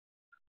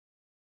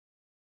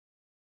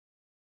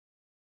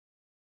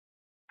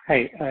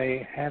 Hi,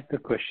 I have the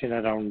question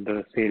around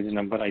the sales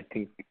number. I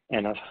think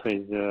enough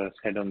is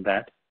said on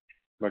that.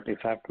 But if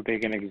I have to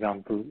take an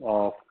example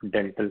of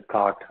Dental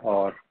Cart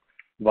or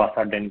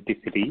Vasa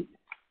Denticity,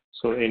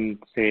 so in,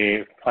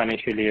 say,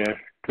 financial year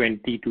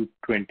 20 to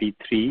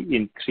 23,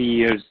 in 3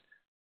 years,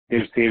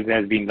 their sales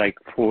has been like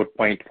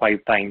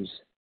 4.5 times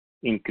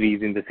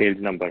increase in the sales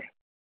number.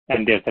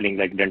 And they're selling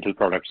like dental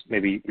products,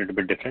 maybe a little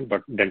bit different,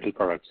 but dental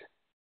products.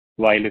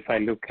 While if I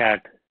look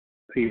at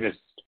Prevest,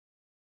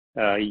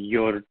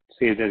 your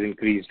sales has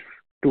increased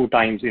 2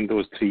 times in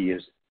those 3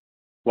 years,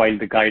 while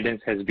the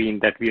guidance has been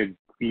that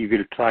we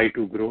will try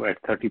to grow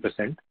at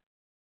 30%.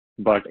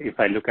 But if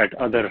I look at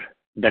other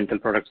dental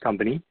products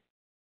company,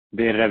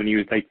 their revenue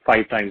is like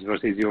 5 times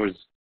versus yours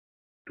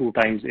 2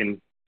 times in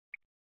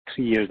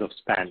 3 years of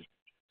span.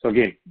 So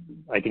again,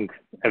 I think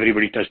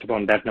everybody touched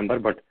upon that number,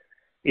 but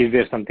is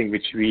there something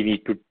which we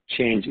need to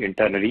change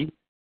internally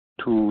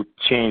to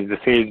change the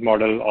sales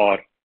model or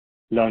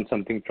learn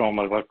something from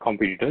our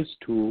competitors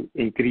to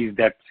increase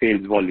that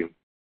sales volume?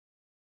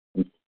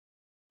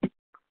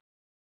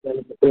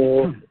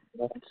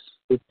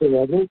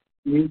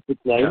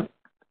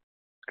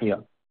 Yeah.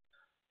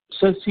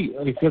 So see,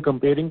 if you're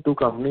comparing 2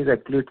 companies,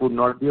 actually it would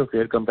not be a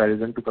fair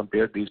comparison to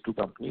compare these 2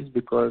 companies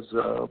because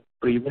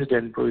Prevest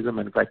Denpro is a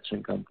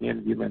manufacturing company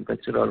and we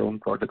manufacture our own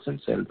products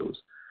and sell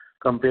those.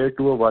 Compared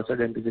to a Vasa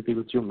Denticity,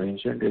 which you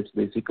mentioned, it's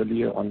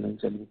basically an online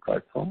selling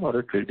platform or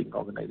a trading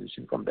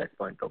organization from that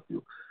point of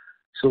view.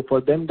 So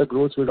for them, the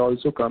growth will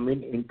also come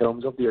in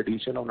terms of the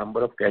addition of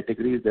number of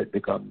categories that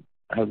they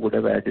would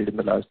have added in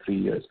the last 3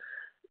 years.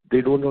 They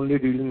don't only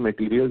deal in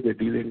materials, they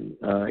deal in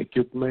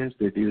equipments,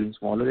 they deal in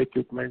smaller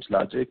equipments,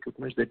 larger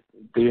equipments, that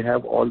they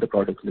have all the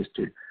products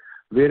listed.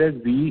 Whereas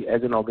we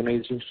as an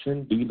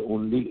organization deal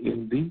only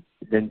in the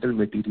dental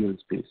material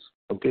space,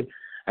 okay?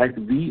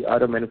 And we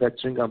are a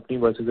manufacturing company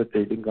versus a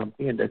trading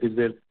company, and that is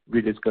where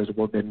we discussed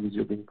about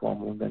Denvisio being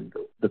formed and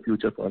the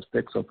future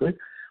prospects of it.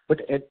 But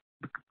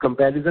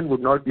comparison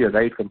would not be a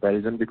right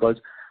comparison, because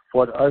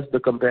for us, the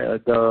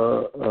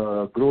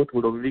growth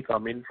would only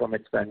come in from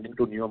expanding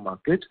to newer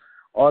markets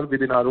or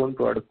within our own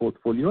product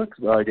portfolio,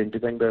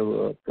 identifying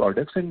the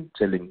products and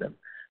selling them.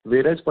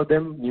 Whereas for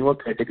them, newer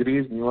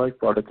categories, newer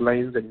product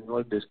lines, and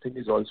newer this thing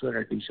is also an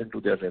addition to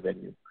their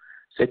revenue.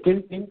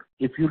 Second thing,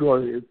 if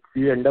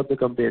you end up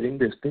comparing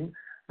this thing,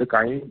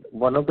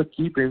 one of the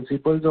key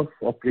principles of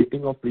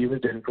operating of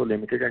Prevest Denpro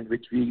Limited, and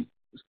which we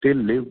still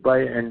live by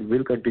and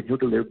will continue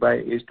to live by,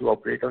 is to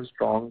operate on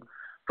strong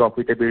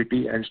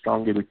profitability and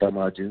strong EBITDA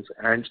margins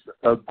and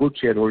a good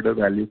shareholder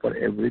value for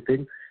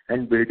everything,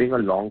 and building a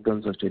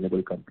long-term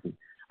sustainable company.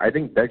 I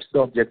think that's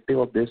the objective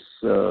of this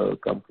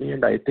company,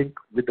 and I think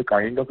with the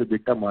kind of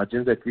EBITDA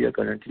margins that we are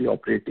currently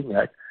operating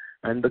at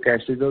and the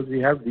cash reserves we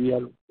have, we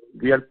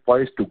are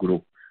poised to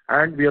grow,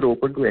 and we are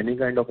open to any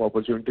kind of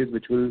opportunities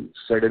which will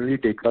suddenly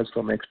take us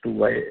from X to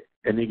Y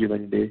any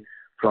given day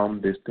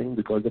from this thing,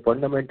 because the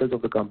fundamentals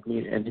of the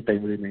company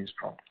anytime remain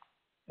strong.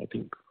 I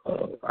think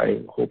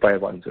I hope I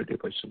have answered your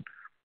question.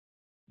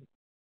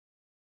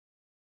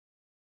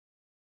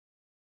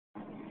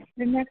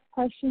 The next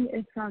question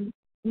is from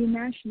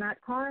Umesh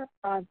Matkar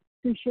of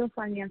Sushil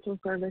Financial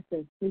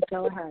Services. Please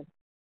go ahead.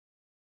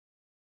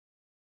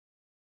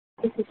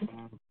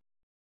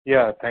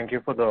 Yeah, thank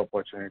you for the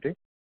opportunity.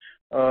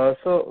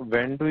 So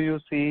when do you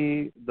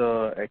see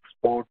the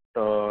export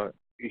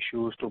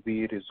issues to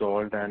be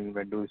resolved, and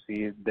when do you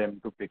see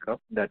them to pick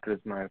up? That is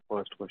my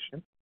first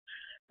question.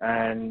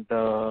 And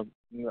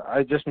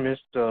I just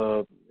missed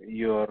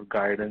your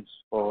guidance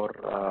for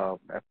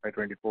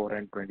FY24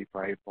 and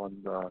 25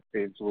 on the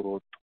sales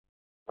growth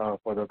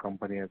for the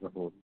company as a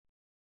whole.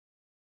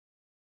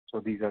 So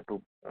these are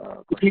two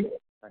questions.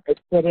 As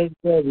far as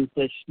the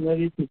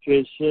recessionary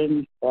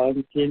situation, foreign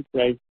exchange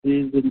prices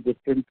in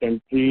different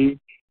countries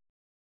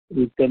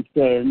is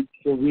concerned,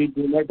 so we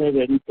do not have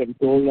any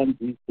control on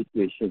these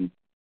situations.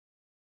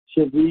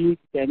 So we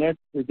cannot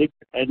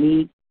predict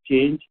any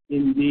change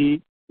in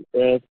the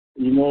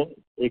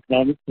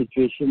economic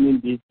situation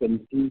in these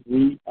countries.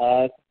 We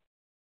are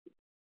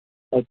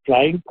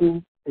trying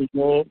to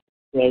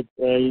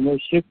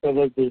shift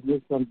our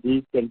business from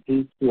these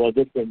countries to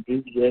other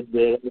countries where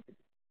there are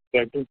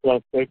better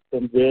prospects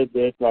and where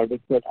their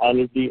products are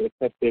already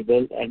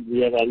acceptable and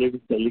we are already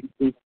selling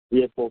to.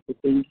 We are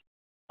focusing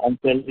on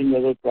selling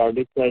our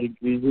products or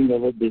increasing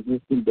our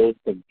business in those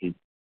countries.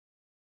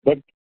 But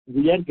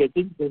we are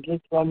getting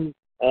business from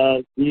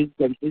these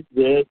countries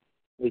where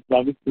the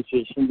economic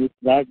situation is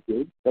not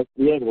good, but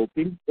we are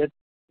hoping that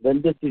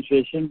when the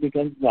situation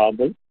becomes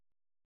normal,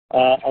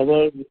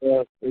 our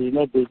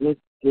business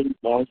will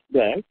bounce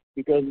back,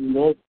 because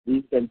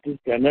these countries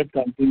cannot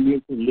continue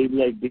to live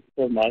like this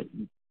for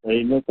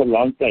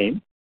long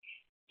time.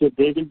 So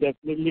they will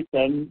definitely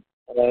turn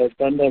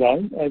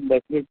around, and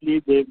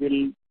definitely they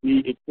will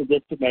be. It's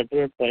just a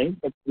matter of time,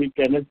 but we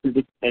cannot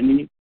predict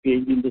any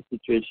change in the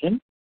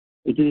situation.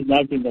 It is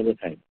not in our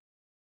time.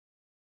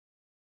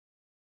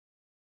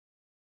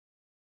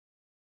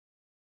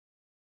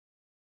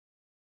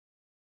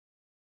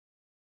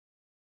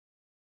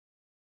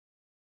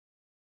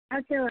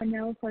 As there are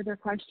no further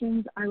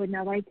questions, I would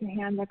now like to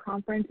hand the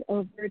conference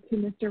over to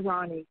Mr.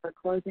 Rani for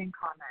closing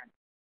comments.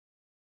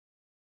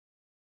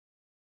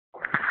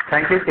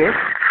 Thank you, Kate.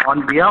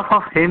 On behalf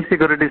of Hem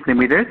Securities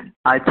Limited,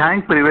 I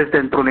thank Prevest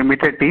Denpro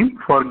Limited team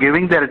for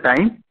giving their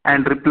time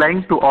and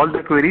replying to all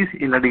the queries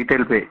in a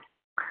detailed way.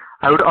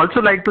 I would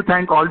also like to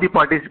thank all the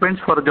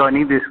participants for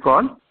joining this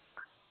call.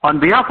 On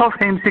behalf of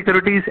Hem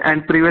Securities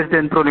and Prevest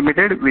Denpro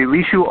Limited, we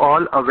wish you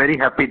all a very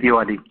happy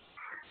Diwali.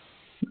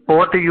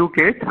 Over to you,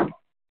 Kate.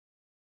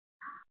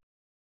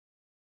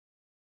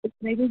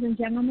 Ladies and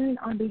gentlemen,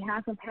 on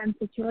behalf of Hem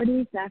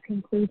Securities, that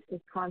concludes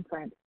this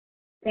conference.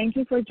 Thank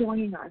you for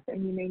joining us,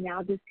 and you may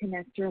now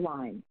disconnect your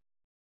line.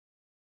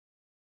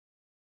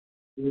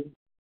 Yes,